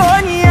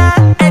агония.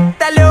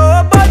 Это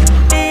любовь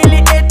или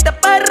это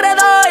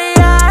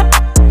паранойя?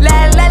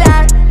 Ля-ля-ля,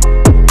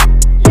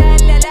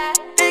 ля-ля-ля.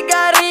 Ты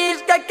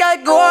горишь, как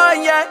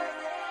огонь.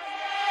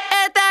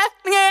 Это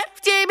мне в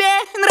тебе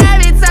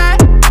нравится.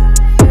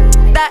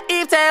 Да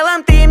и в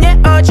целом ты мне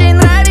очень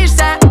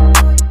нравишься.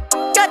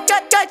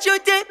 Хочу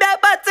тебя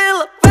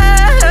поцеловать.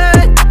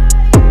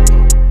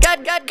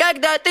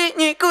 Когда ты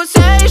не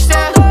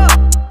кусаешься.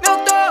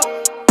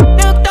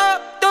 Никто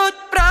тут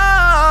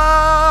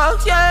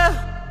прав, yeah.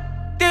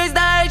 Ты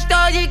знаешь,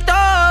 что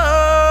никто.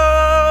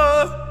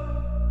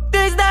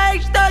 Ты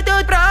знаешь, что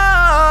тут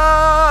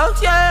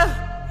прав, yeah.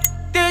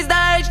 Ты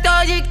знаешь,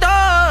 что никто.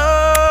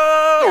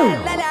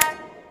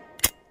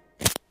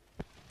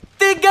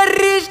 Ты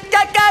горишь,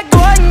 как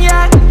огонь,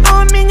 у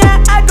меня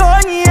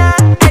агония.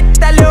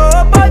 Это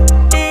любовь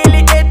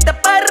или это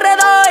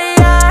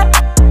паранойя?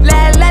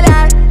 Ля-ля-ля,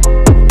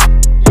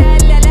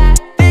 ля-ля-ля.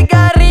 Ты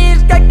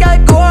горишь, как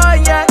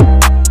огонь,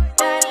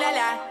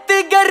 ля-ля-ля. Ты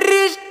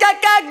горишь,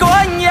 как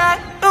огонь,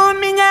 у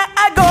меня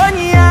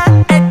агония.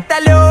 Это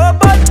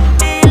любовь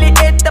или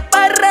это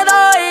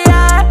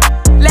паранойя?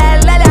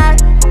 Ля-ля-ля,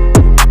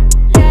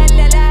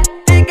 ля-ля-ля.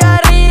 Ты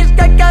горишь,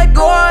 как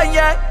огонь.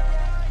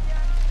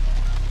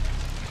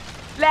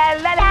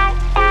 Ля-ля-ля,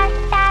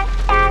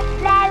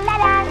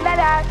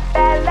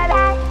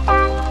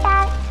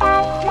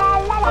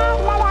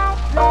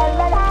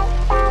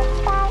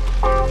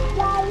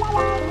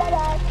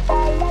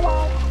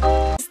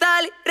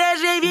 стали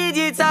реже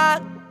видеться,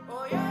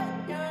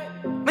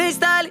 мы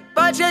стали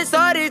больше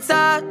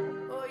ссориться.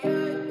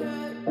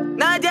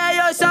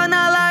 Надеюсь, все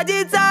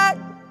наладится,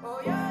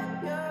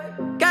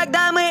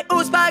 когда мы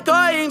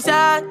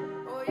успокоимся.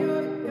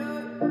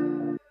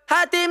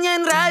 А ты мне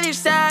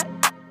нравишься,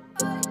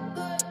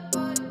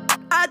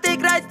 а ты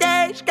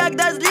краснеешь,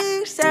 когда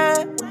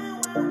злишься.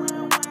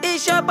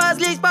 Еще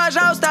позлись,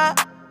 пожалуйста.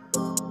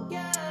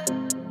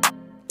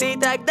 Ты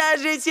так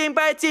даже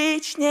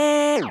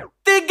симпатичнее.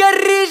 Ты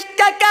горишь,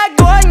 как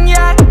огонь,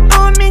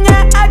 у меня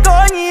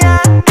агония.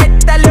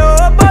 Это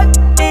любовь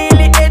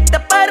или это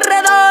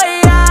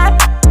паранойя?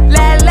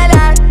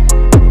 Ля-ля-ля,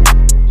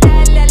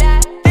 ля-ля-ля.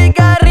 Ты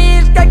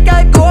горишь, как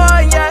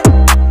огонь,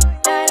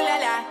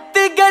 ля-ля-ля.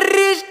 Ты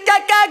горишь,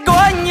 как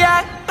огонь,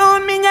 у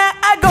меня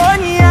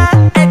агония.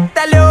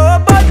 Это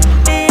любовь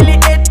или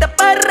это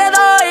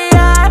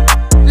паранойя?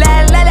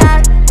 Ля-ля-ля,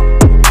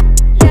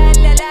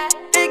 ля-ля-ля.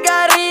 Ты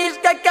горишь,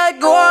 как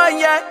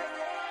огонь.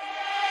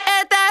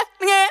 Это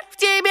мне в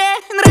тебе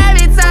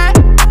нравится.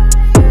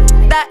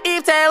 Да и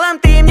в целом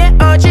ты мне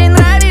очень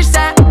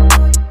нравишься.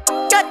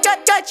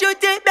 Хочу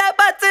тебя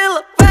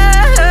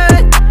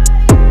поцеловать.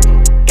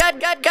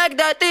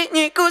 Когда ты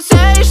не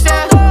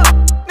кусаешься.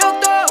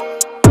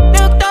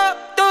 Никто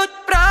тут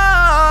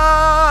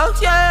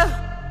прав, yeah.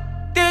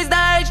 Ты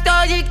знаешь,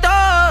 что никто.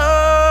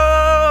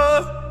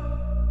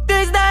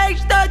 Ты знаешь,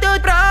 что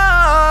тут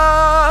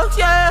прав,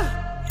 yeah.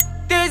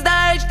 Ты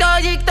знаешь, что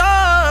никто.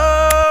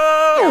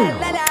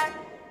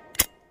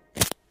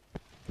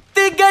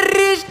 Ты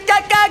горишь,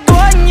 как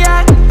огонь,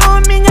 у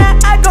меня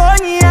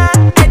агония.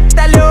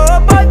 Это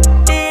любовь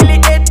или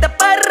это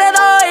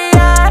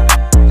паранойя?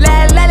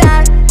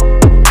 Ля-ля-ля,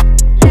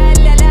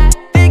 ля-ля-ля.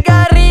 Ты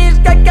горишь,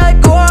 как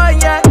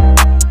огонь,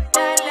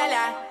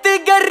 ля-ля-ля. Ты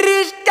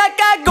горишь, как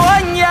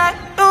огонь,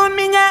 у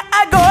меня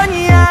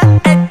агония.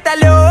 Это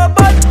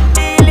любовь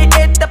или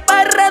это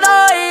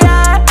паранойя?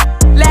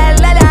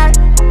 Ля-ля-ля,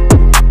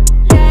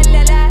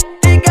 ля-ля-ля.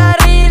 Ты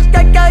горишь,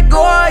 как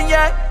огонь.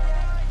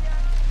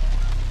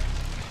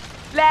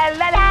 La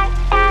la la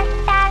la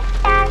la.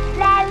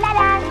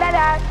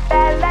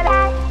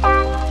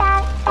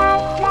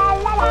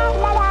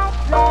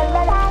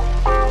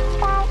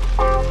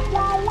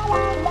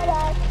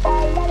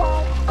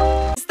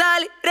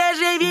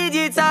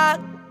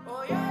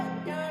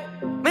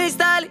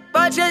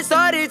 больше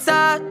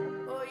ссориться.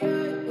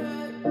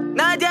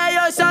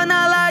 Надеюсь, все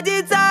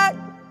наладится,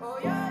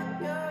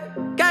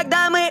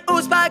 когда мы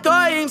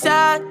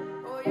успокоимся.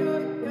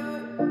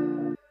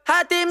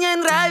 А ты мне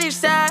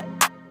нравишься,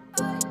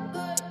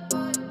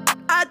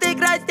 а ты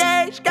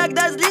краснеешь,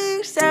 когда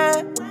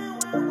злишься.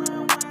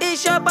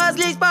 Еще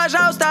позлись,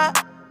 пожалуйста.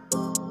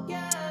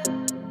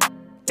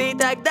 Ты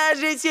так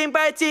даже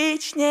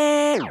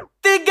симпатичнее.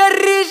 Ты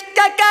горишь,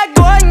 как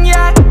огонь,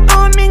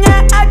 у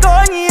меня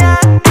агония.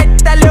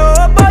 Это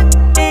любовь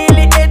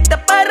или это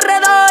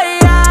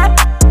паранойя?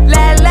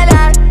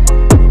 Ля-ля-ля,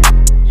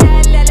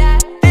 ля-ля-ля.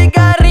 Ты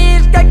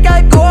горишь, как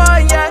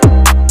огонь,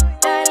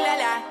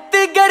 ля-ля-ля. Ты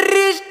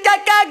горишь,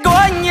 как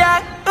огонь,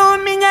 у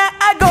меня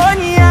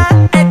агония.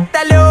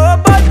 Это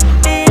любовь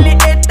или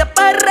это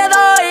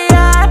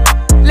паранойя?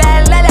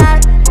 Ля-ля-ля,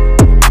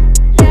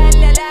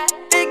 ля-ля-ля.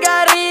 Ты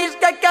горишь,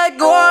 как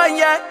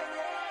огонь.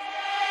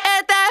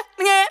 Это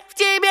мне в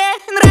тебе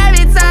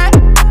нравится.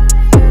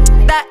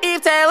 Да и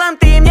в целом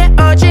ты мне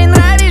очень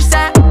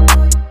нравишься.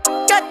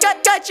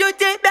 Хочу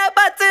тебя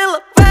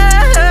поцеловать.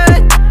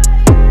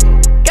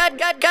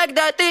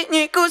 Когда ты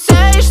не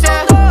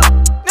кусаешься.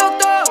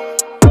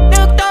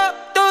 Никто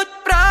тут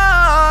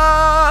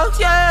прав,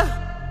 yeah.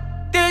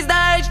 Ты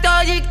знаешь,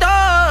 что никто.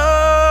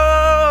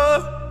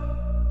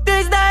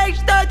 Ты знаешь,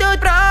 что тут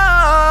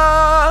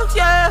прав,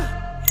 yeah.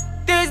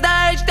 Ты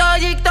знаешь, что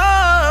никто.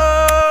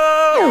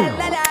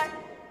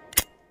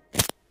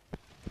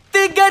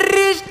 Ты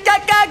горишь,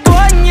 как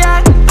огонь,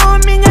 у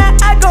меня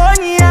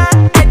агония.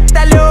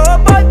 Это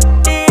любовь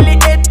или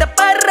это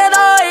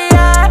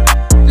паранойя?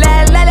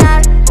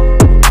 Ля-ля-ля,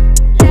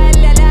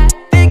 ля-ля-ля.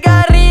 Ты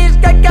горишь,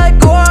 как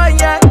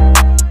огонь,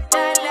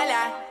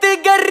 ля-ля-ля. Ты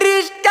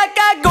горишь, как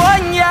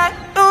огонь,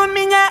 у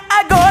меня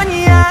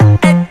агония.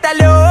 Это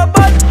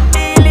любовь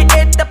или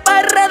это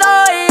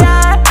паранойя?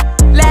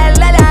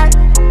 Ля-ля-ля,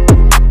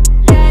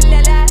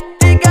 ля-ля-ля.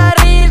 Ты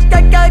горишь,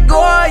 как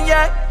огонь.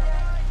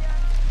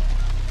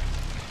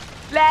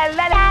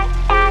 Ля-ля-ля,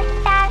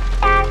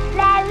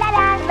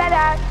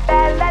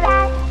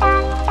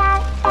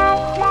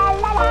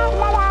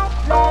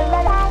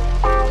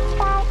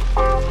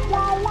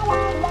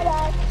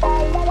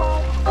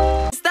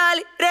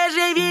 стали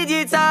реже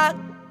видеться,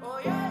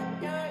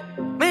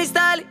 мы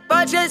стали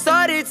больше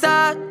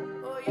ссориться.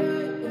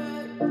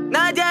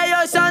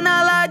 Надеюсь, все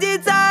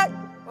наладится,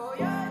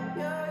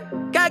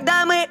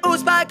 когда мы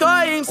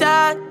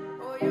успокоимся.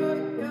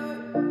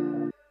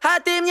 А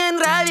ты мне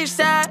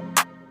нравишься,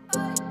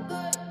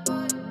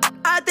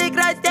 а ты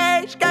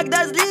краснеешь,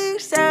 когда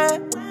злишься.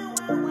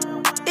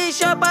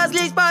 Еще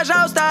позлись,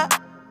 пожалуйста.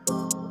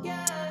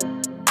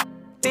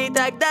 Ты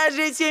так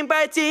даже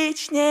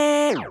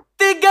симпатичнее.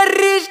 Ты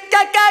горишь,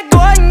 как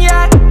огонь,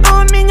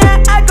 у меня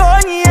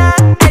агония.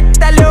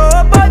 Это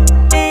любовь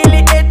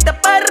или это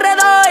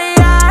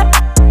паранойя?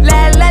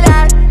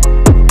 Ля-ля-ля,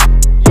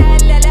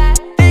 ля-ля-ля.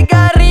 Ты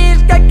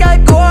горишь, как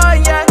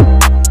огонь,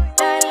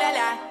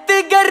 ля-ля-ля. Ты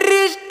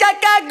горишь,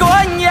 как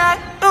огонь,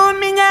 у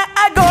меня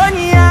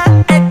агония.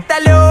 Это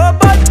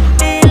любовь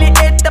или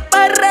это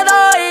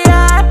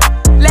паранойя?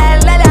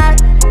 Ля-ля-ля,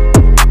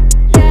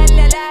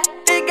 ля-ля-ля.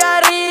 Ты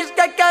горишь,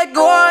 как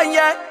огонь.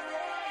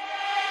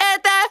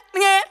 Это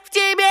мне в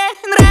тебе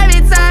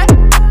нравится.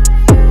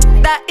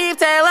 Да и в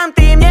целом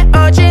ты мне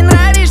очень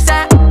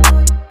нравишься.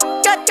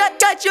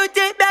 Хочу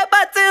тебя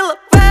поцеловать.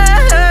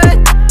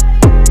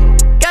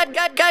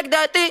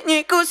 Когда ты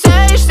не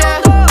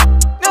кусаешься.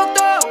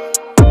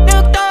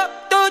 Никто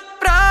тут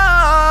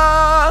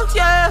прав,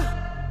 yeah.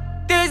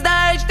 Ты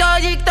знаешь, что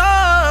никто.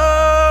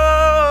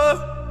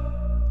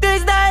 Ты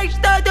знаешь,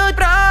 что тут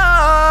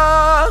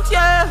прав,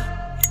 yeah.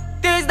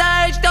 Ты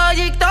знаешь, что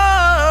никто.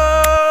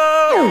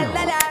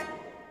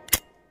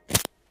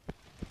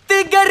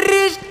 Ты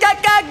горишь,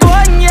 как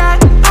огонь,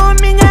 у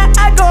меня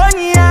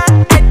агония.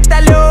 Это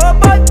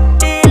любовь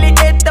или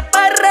это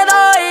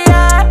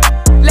паранойя?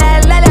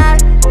 Ля-ля-ля,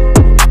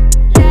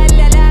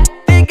 ля-ля-ля.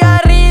 Ты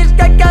горишь,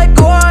 как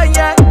огонь,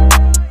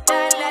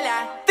 ля-ля-ля.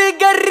 Ты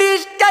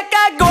горишь, как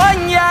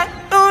огонь,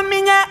 у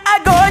меня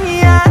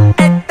агония.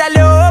 Это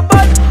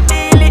любовь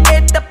или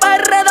это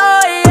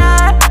паранойя?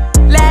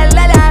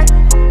 Ля-ля-ля,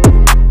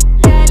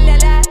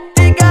 ля-ля-ля.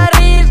 Ты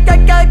горишь,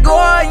 как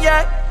огонь.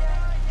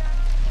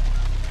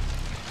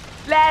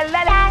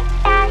 Ля-ля-ля,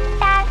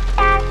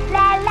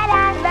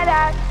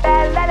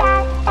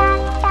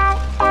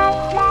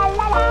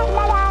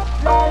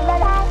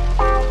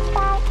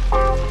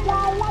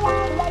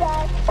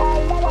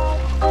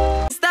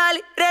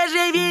 стали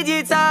реже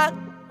видеться,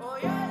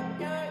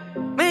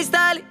 мы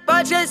стали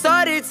больше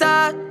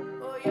ссориться.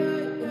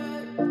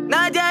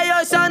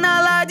 Надеюсь, все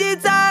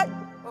наладится,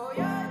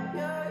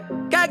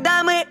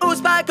 когда мы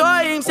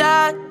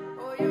успокоимся.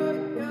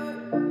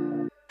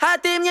 А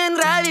ты мне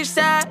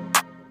нравишься,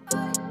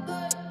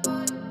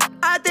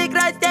 а ты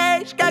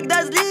краснеешь,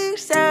 когда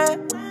злишься.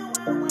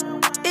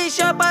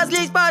 Еще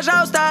позлись,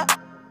 пожалуйста.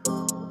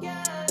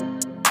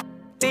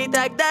 Ты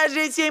так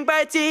даже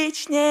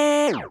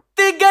симпатичнее.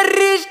 Ты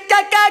горишь,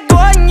 как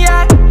огонь,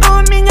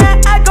 у меня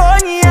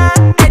агония.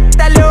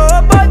 Это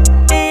любовь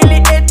или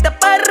это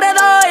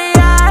паранойя?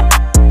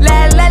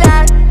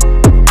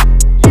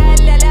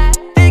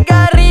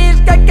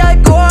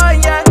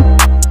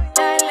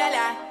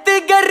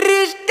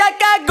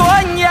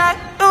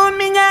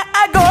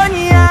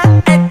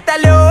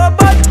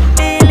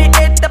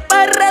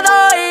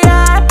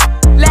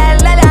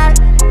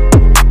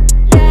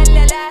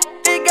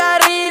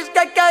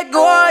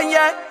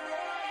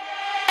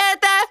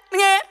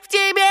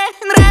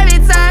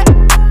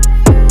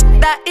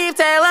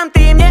 целом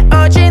ты мне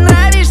очень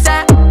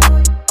нравишься.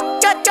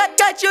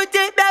 Хочу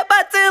тебя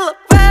поцеловать,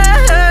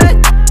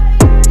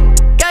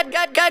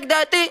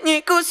 когда ты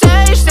не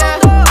кусаешься.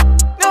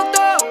 Ну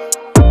кто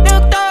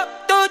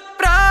тут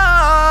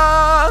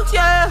прав,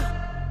 yeah.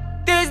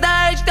 Ты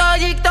знаешь, что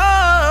никто.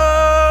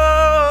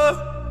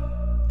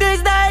 Ты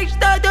знаешь,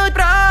 что тут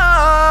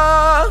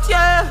прав,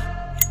 yeah.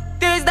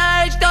 Ты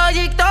знаешь, что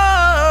никто.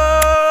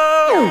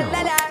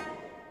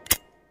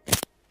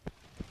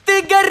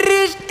 Ты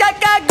горишь, как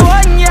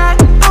огонь, я.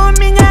 У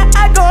меня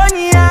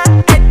агония.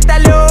 Это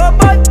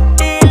любовь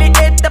или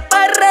это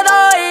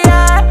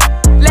паранойя?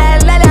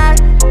 Ля-ля-ля,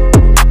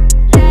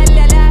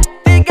 ля-ля-ля.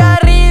 Ты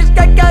горишь,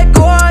 как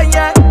огонь,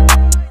 я.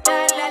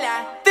 Ля-ля-ля.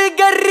 Ты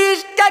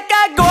горишь, как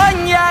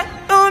огонь, я.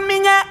 У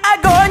меня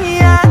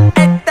агония.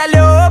 Это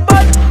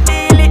любовь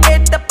или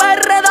это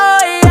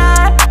паранойя?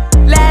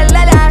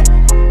 Ля-ля-ля,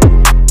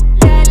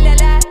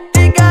 ля-ля-ля.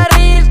 Ты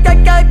горишь,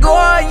 как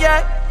огонь, я.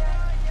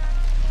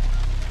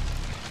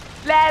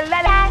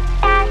 Ля-ля-ля.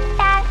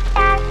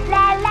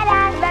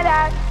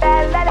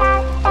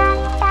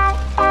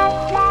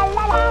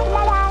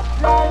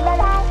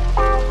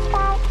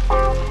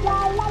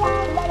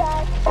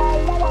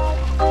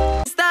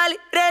 Стали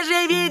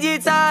реже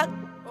видеться,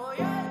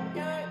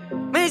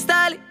 мы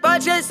стали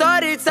больше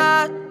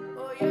ссориться.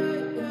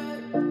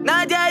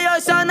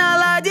 Надеюсь, все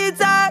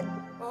наладится,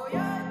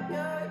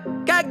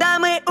 когда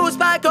мы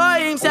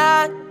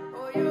успокоимся.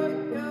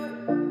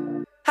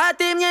 А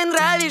ты мне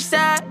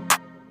нравишься,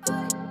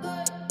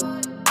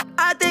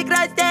 а ты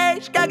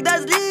краснеешь, когда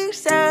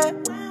злишься.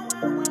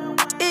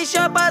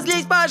 Еще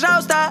позлись,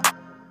 пожалуйста.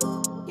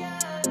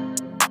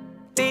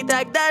 Ты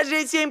так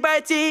даже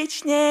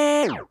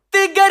симпатичнее.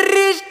 Ты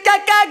горишь,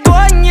 как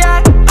огонь,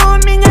 я. У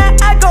меня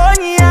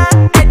агония.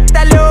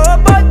 Это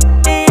любовь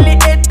или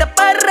это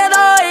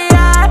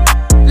паранойя?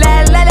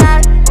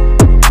 Ля-ля-ля,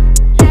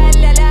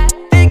 ля-ля-ля.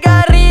 Ты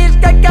горишь,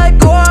 как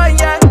огонь,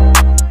 я.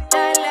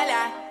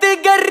 Ля-ля-ля. Ты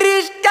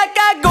горишь, как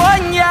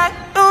огонь, я.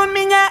 У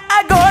меня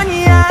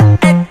агония.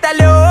 Это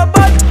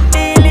любовь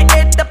или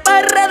это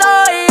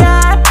паранойя?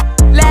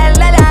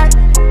 Ля-ля-ля,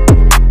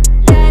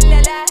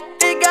 ля-ля-ля.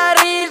 Ты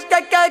горишь,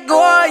 как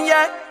огонь,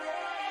 я.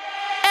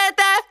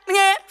 Это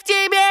мне в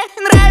тебе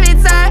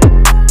нравится.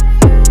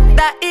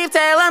 Да и в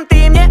целом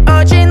ты мне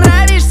очень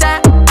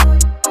нравишься.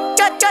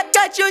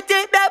 Хочу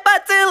тебя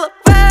поцеловать,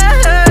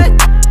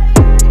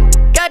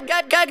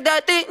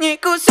 когда ты не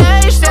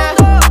кусаешься.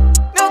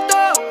 Ну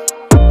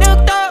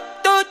кто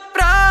тут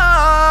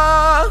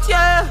прав,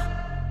 yeah.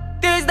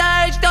 Ты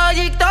знаешь, что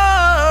никто.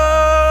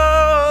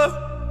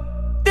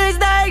 Ты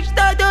знаешь,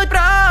 что тут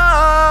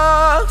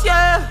прав,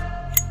 yeah.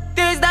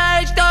 Ты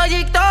знаешь, что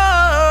никто.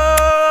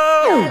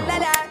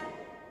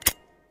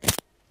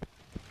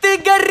 Ты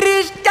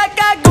горишь, как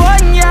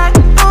огонь, я.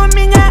 У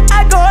меня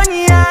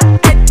агония.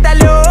 Это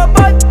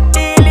любовь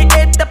или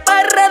это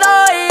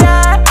паранойя?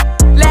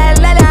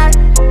 Ля-ля-ля,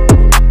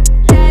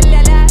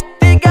 ля-ля-ля.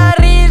 Ты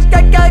горишь,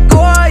 как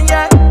огонь,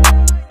 я.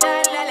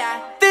 Ля-ля-ля.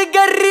 Ты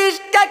горишь,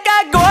 как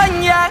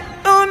огонь, я.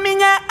 У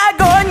меня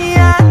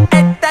агония.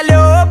 Это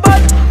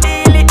любовь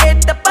или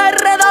это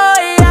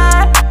паранойя?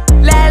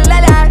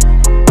 Ля-ля-ля,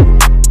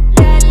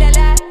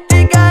 ля-ля-ля. Ты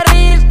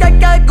горишь,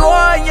 как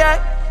огонь, я.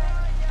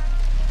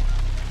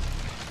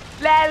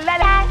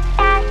 Ля-ля-ля,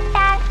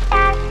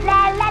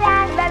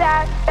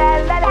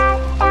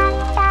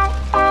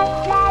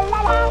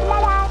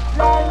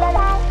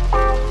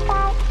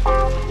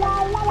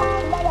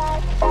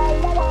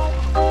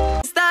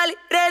 стали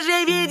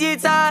реже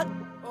видеться,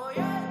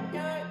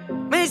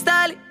 мы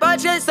стали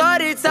больше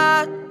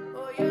ссориться.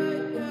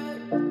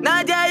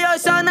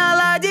 Надеюсь, все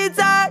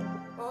наладится,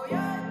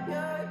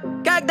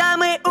 когда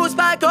мы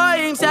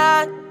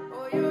успокоимся.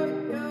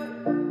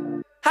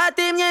 А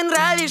ты мне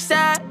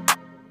нравишься,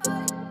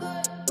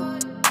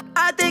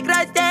 а ты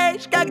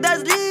краснеешь, когда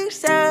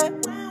злишься.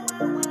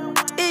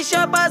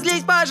 Еще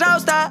позлись,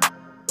 пожалуйста.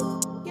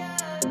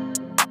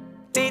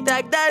 Ты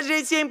так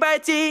даже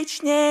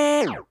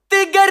симпатичнее.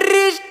 Ты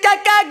горишь,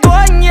 как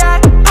огонь, я.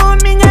 У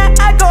меня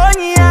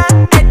агония.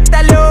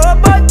 Это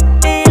любовь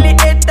или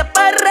это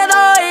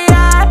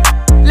паранойя?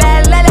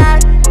 Ля-ля-ля,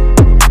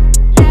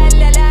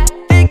 ля-ля-ля.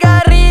 Ты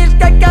горишь,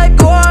 как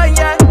огонь,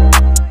 я.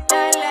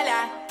 Ля-ля-ля.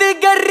 Ты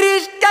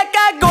горишь, как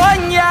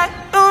огонь, я.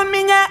 У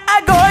меня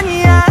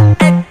агония.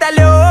 Это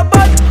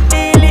любовь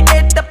или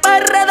это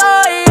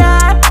паранойя?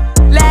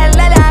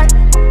 Ля-ля-ля,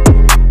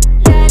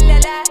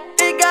 ля-ля-ля.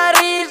 Ты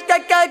горишь,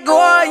 как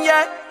огонь,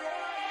 я.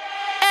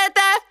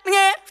 Это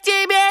мне в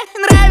тебе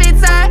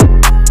нравится.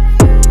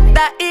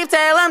 Да и в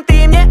целом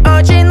ты мне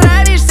очень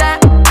нравишься.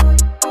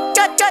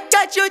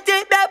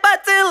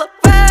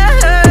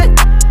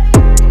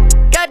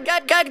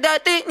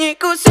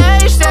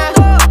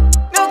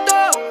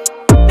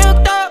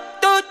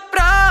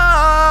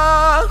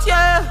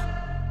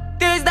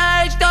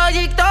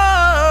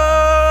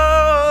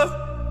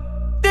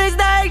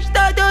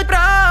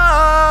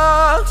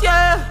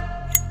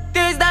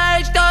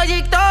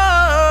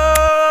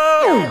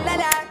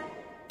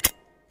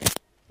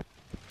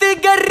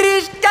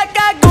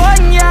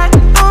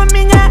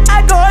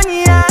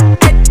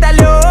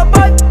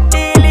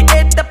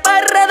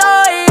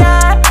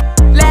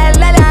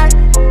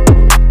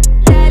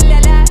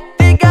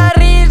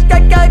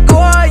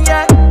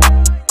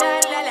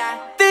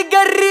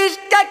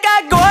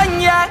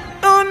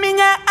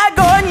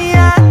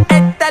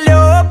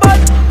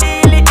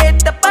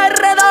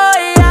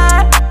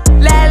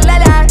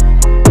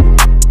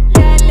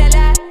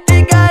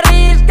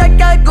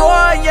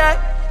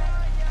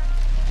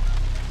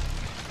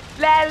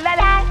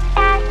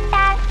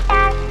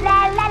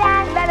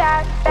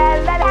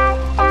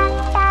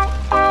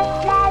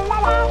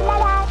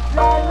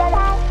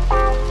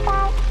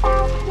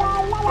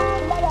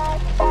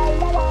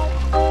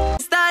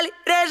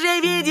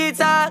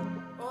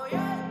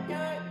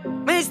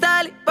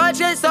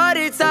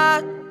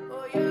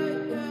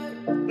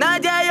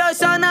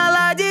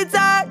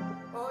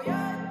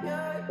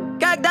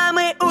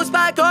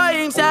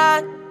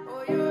 успокоимся.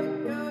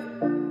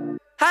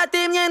 А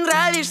ты мне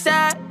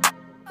нравишься.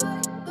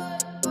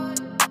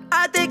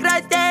 А ты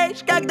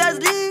краснеешь, когда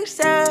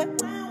злишься.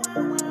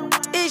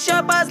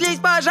 Еще позлись,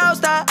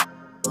 пожалуйста.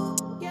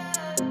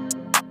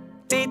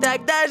 Ты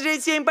так даже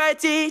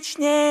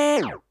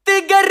симпатичнее.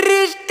 Ты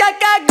горишь,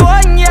 как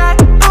огонь,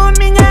 у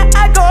меня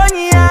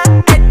агония.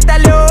 Это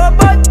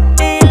любовь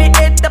или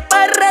это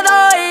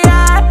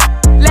паранойя?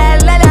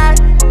 Ля-ля-ля,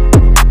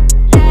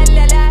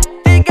 ля-ля-ля.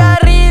 Ты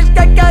горишь,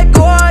 как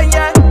огонь,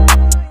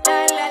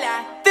 ля-ля-ля.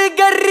 Ты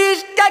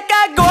горишь, как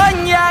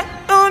огонь,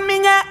 у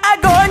меня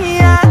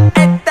агония.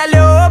 Это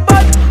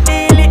любовь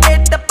или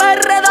это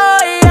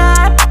паранойя?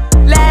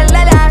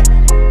 Ля-ля-ля,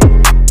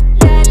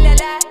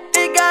 ля-ля-ля.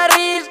 Ты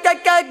горишь,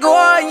 как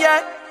огонь.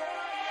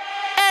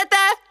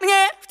 Это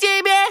мне в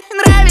тебе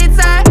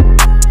нравится.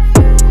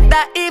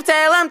 Да и в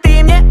целом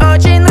ты мне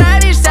очень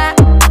нравишься.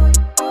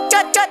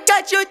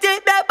 Хочу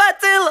тебя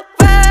поцеловать.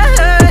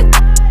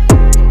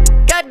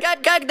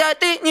 Когда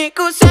ты не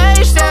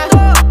кусаешься.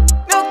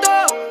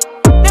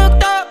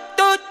 Никто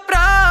тут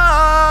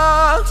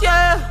прав,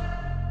 yeah.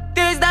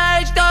 Ты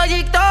знаешь, что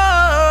никто.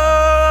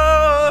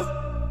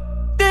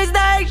 Ты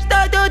знаешь, что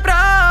тут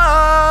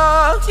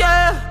прав,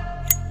 yeah.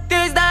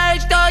 Ты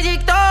знаешь, что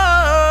никто.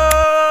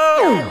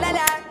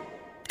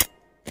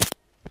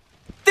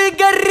 Ты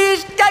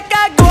горишь, как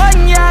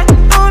огонь,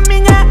 у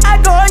меня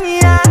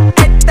агония.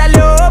 Это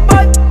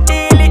любовь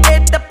или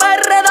это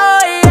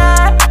паранойя?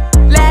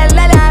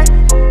 Ля-ля-ля,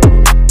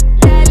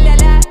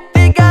 ля-ля-ля.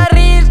 Ты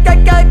горишь,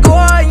 как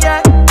огонь,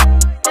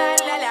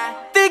 ля-ля-ля.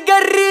 Ты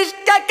горишь,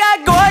 как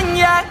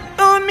огонь,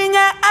 у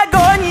меня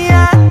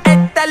агония.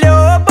 Это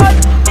любовь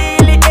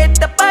или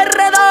это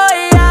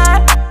паранойя?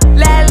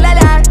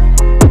 Ля-ля-ля,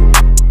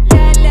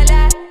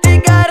 ля-ля-ля. Ты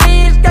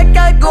горишь, как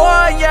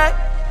огонь.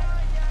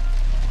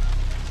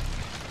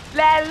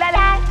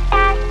 Ла-ла-ла,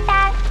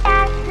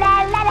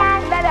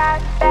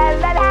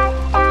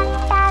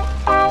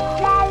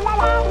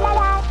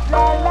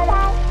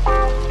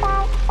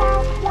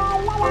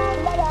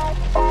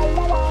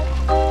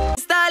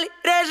 стали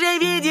реже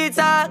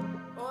видеться.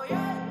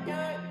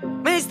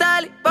 Мы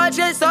стали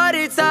больше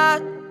ссориться.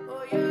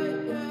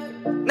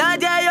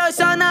 Надеюсь,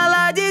 все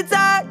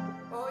наладится,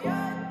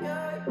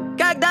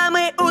 когда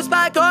мы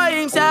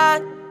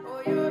успокоимся.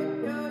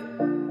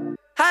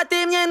 А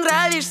ты мне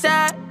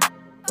нравишься.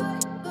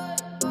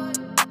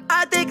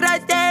 А ты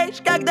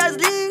краснеешь, когда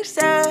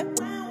злишься.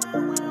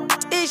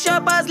 Еще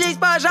позлись,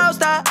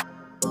 пожалуйста.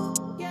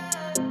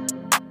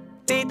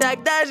 Ты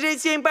так даже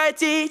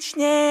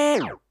симпатичнее.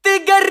 Ты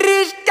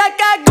горишь, как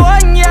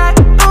огонь,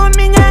 у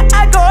меня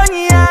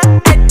агония.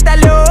 Это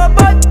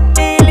любовь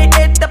или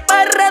это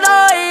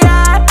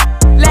паранойя?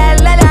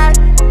 Ля-ля-ля,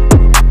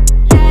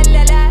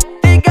 ля-ля-ля.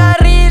 Ты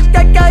горишь,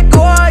 как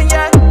огонь,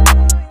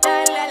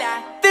 ля-ля-ля.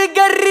 Ты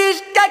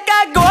горишь, как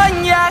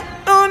огонь,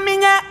 у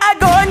меня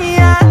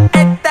агония.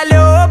 Это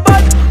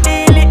любовь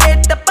или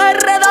это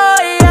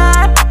паранойя?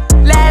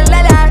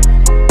 Ля-ля-ля,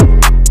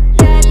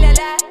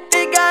 ля-ля-ля. Ты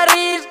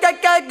горишь,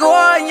 как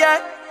огонь.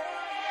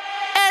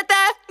 Это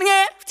мне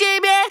в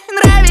тебе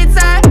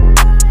нравится.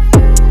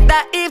 Да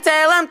и в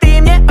целом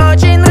ты мне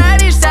очень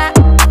нравишься.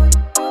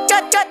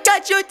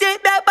 Хочу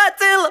тебя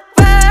поцеловать.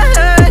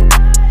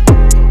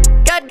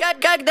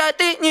 Когда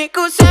ты не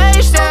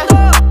кусаешься.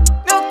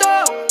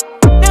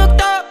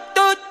 Никто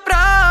тут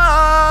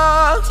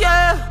прав,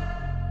 yeah.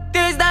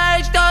 Ты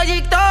знаешь, что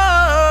никто.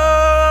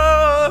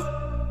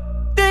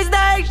 Ты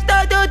знаешь, что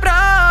тут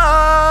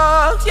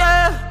прав,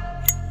 yeah.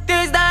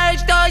 Ты знаешь,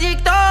 что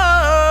никто.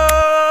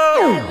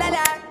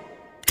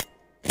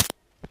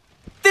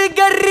 Ты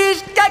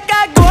горишь, как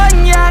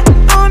огонь,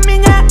 у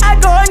меня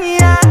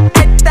агония.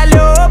 Это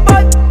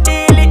любовь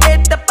или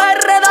это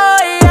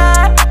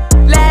паранойя?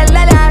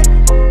 Ля-ля-ля,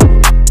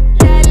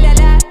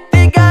 ля-ля-ля. Ты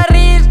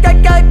горишь,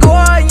 как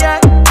огонь,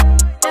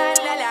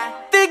 ля-ля-ля.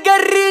 Ты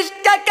горишь,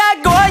 как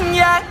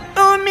огонь,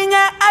 у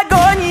меня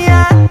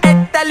агония.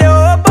 Это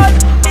любовь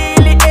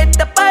или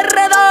это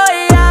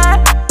паранойя?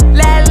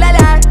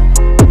 Ля-ля-ля,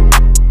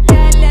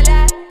 ля-ля-ля.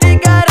 Ты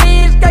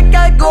горишь, как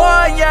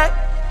огонь.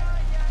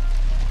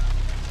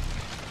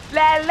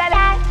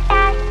 Ла-ла-ла,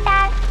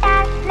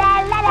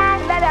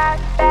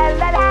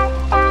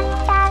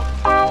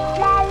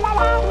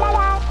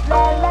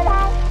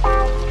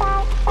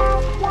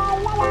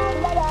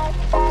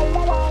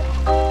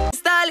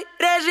 стали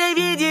реже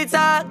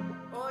видеться.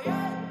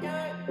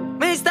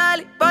 Мы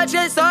стали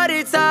больше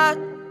ссориться.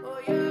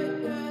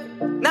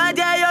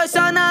 Надеюсь,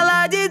 все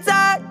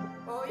наладится,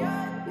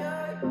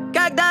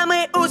 когда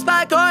мы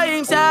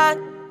успокоимся.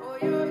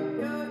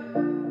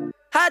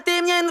 А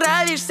ты мне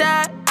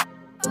нравишься.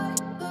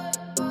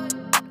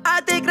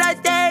 А ты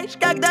краснеешь,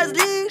 когда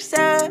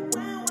злишься.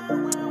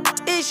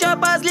 Еще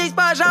позлись,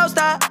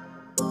 пожалуйста.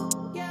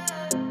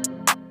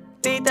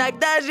 Ты так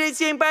даже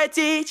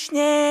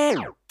симпатичнее.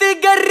 Ты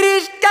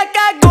горишь, как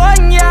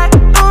огонь,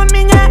 у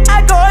меня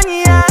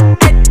агония.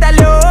 Это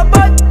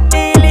любовь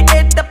или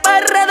это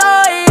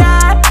паранойя?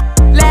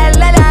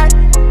 Ля-ля-ля,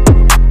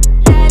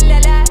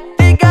 ля-ля-ля.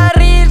 Ты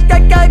горишь,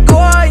 как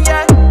огонь.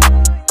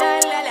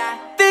 Ля-ля-ля.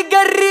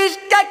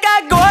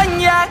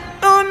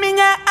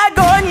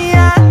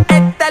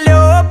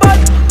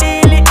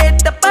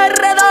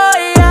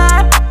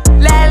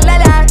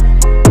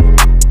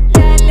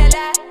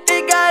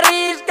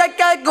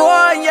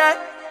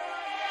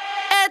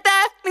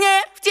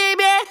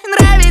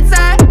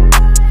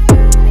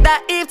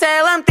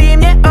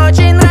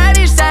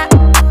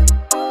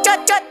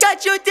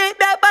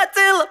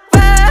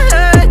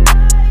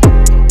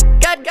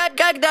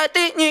 когда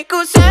ты не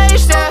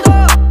кусаешься.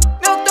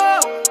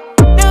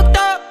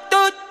 Никто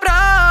тут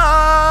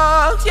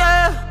прав,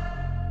 yeah.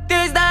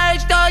 Ты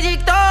знаешь, что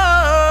никто.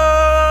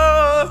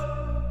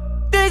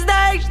 Ты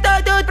знаешь,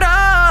 что тут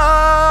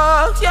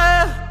прав,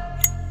 yeah.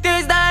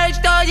 Ты знаешь,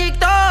 что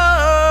никто.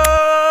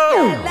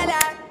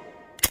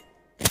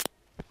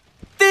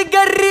 Ты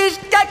горишь,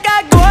 как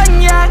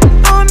огонь,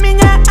 у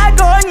меня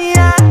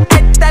агония.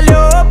 Это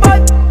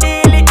любовь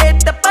или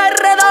это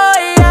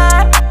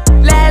паранойя?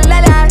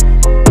 Ля-ля-ля,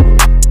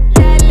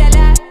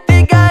 ля-ля-ля. Ты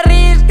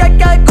горишь,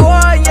 как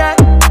огонь,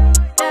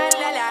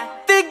 ля-ля-ля.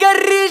 Ты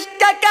горишь,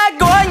 как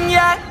огонь,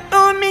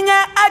 у меня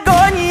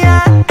агония.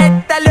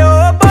 Это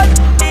любовь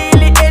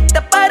или это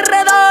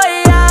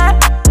паранойя?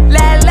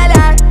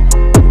 Ля-ля-ля,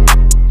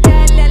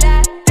 ля-ля-ля.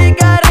 Ты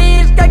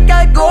горишь, как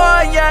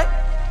огонь.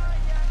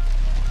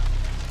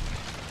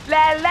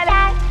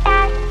 Ла-ла-ла,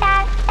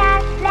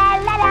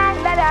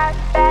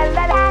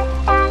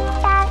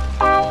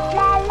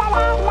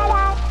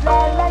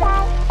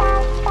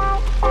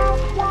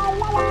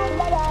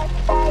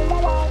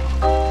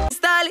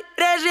 стали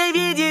реже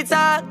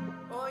видеться,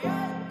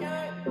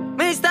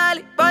 мы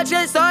стали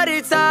больше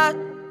ссориться.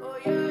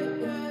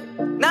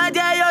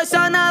 Надеюсь,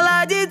 все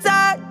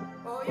наладится,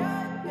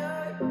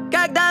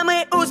 когда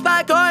мы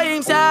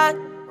успокоимся.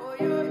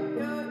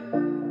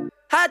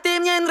 А ты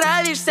мне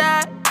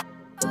нравишься.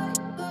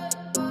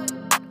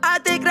 А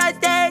ты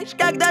краснеешь,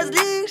 когда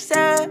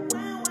злишься.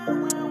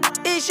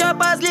 Еще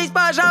позлись,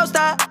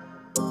 пожалуйста.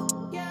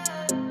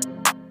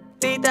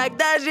 Ты так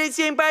даже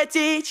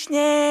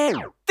симпатичнее.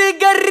 Ты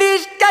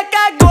горишь, как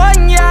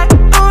огонь,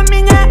 у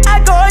меня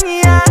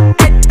агония.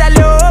 Это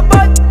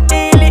любовь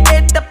или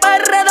это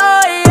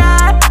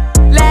паранойя?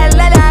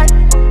 Ля-ля-ля,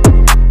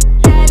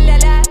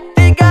 ля-ля-ля.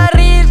 Ты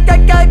горишь,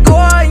 как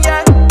огонь,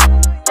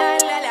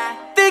 ля-ля-ля.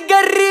 Ты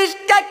горишь,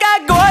 как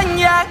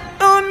огонь,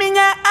 у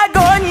меня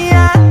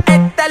агония.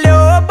 Это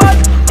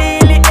любовь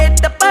или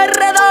это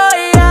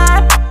паранойя?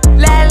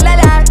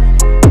 Ля-ля-ля,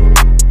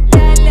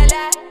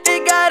 ля-ля-ля. Ты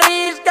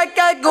горишь, как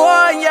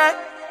огонь.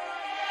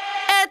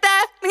 Это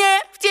мне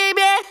в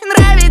тебе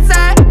нравится.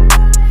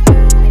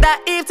 Да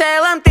и в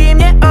целом ты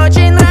мне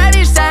очень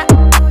нравишься.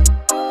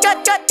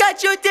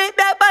 Хочу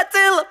тебя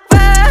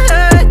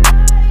поцеловать.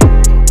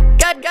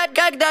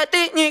 Когда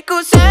ты не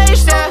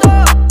кусаешься.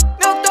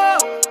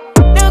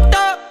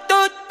 Никто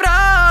тут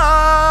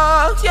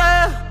прав,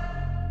 yeah.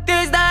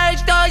 Ты знаешь,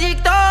 что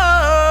никто.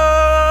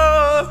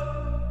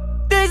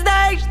 Ты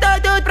знаешь, что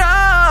тут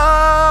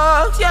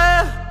прав,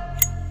 yeah.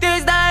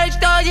 Ты знаешь,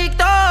 что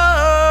никто.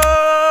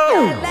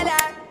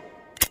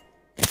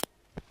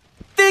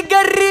 Ты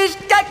горишь,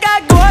 как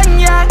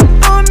огонь,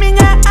 у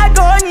меня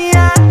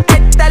агония.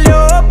 Это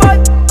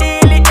любовь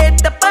или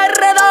это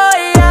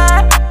паранойя?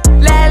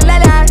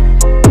 Ля-ля-ля,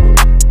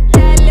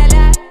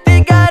 ля-ля-ля. Ты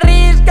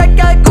горишь, как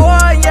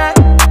огонь,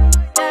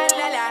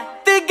 ля-ля-ля.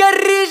 Ты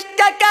горишь,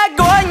 как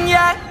огонь,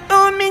 у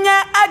меня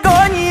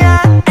агония.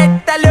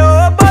 Это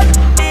любовь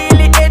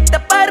или это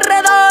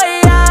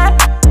паранойя?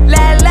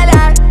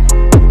 Ля-ля-ля,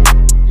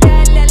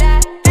 ля-ля-ля.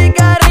 Ты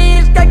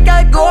горишь, как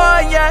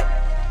огонь.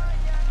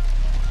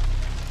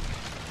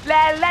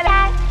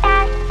 Ла-ла-ла,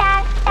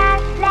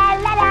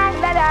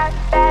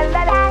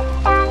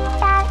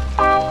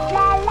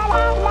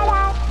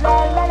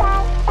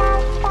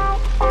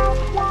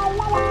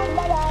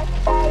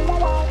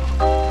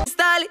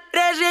 стали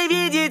реже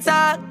видеться,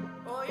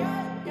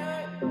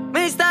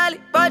 мы стали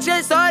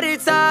больше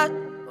ссориться.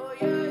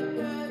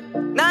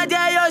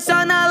 Надеюсь,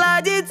 все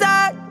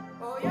наладится,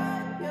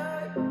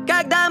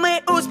 когда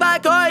мы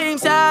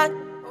успокоимся.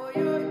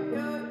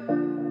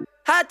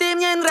 А ты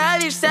мне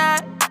нравишься.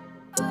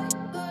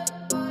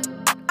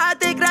 А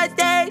ты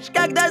краснеешь,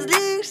 когда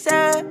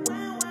злишься.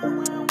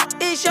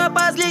 Еще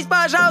позлись,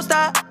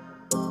 пожалуйста.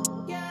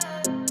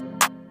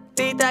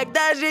 Ты так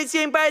даже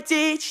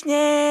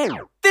симпатичнее.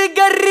 Ты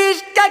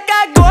горишь, как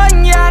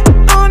огонь,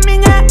 у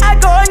меня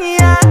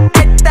агония.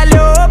 Это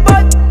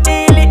любовь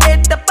или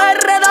это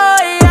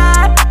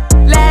паранойя?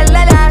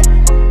 Ля-ля-ля,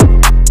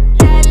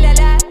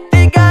 ля-ля-ля. Ты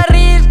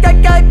горишь,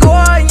 как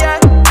огонь,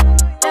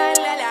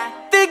 ля-ля-ля.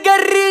 Ты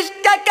горишь,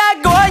 как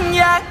огонь,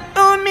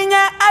 у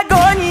меня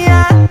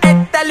агония.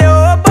 Это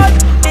любовь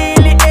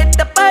или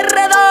это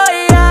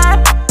паранойя?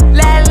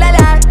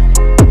 Ля-ля-ля,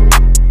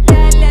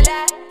 ля-ля-ля.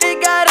 Ты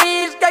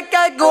горишь, как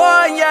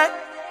огонь.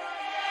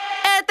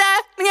 Это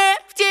мне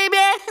в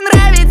тебе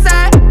нравится.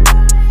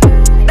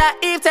 Да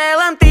и в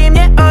целом ты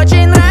мне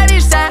очень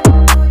нравишься.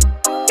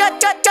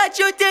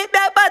 Хочу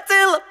тебя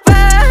поцеловать.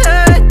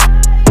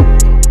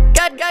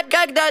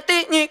 Когда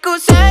ты не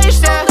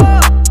кусаешься.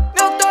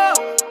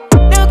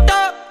 Никто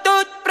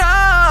тут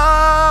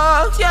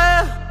прав,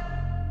 yeah.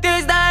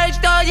 Ты знаешь,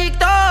 что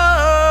никто.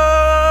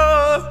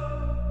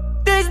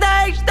 Ты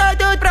знаешь, что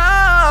тут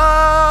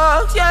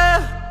прав,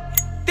 yeah.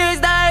 Ты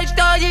знаешь,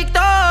 что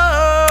никто.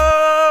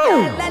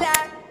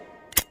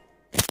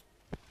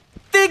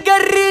 Ты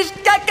горишь,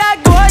 как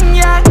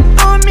огонь,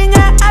 у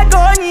меня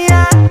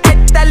агония.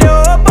 Это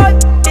любовь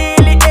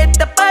или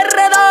это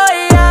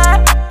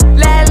паранойя?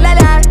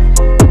 Ля-ля-ля,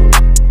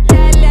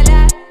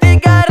 ля-ля-ля. Ты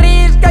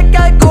горишь,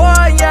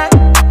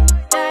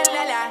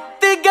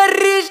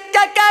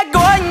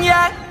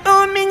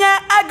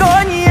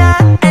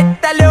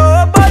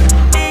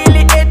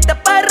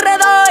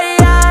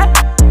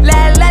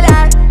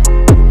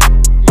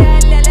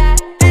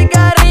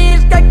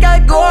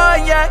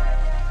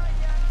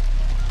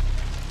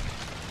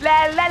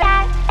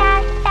 ла-ла-ла.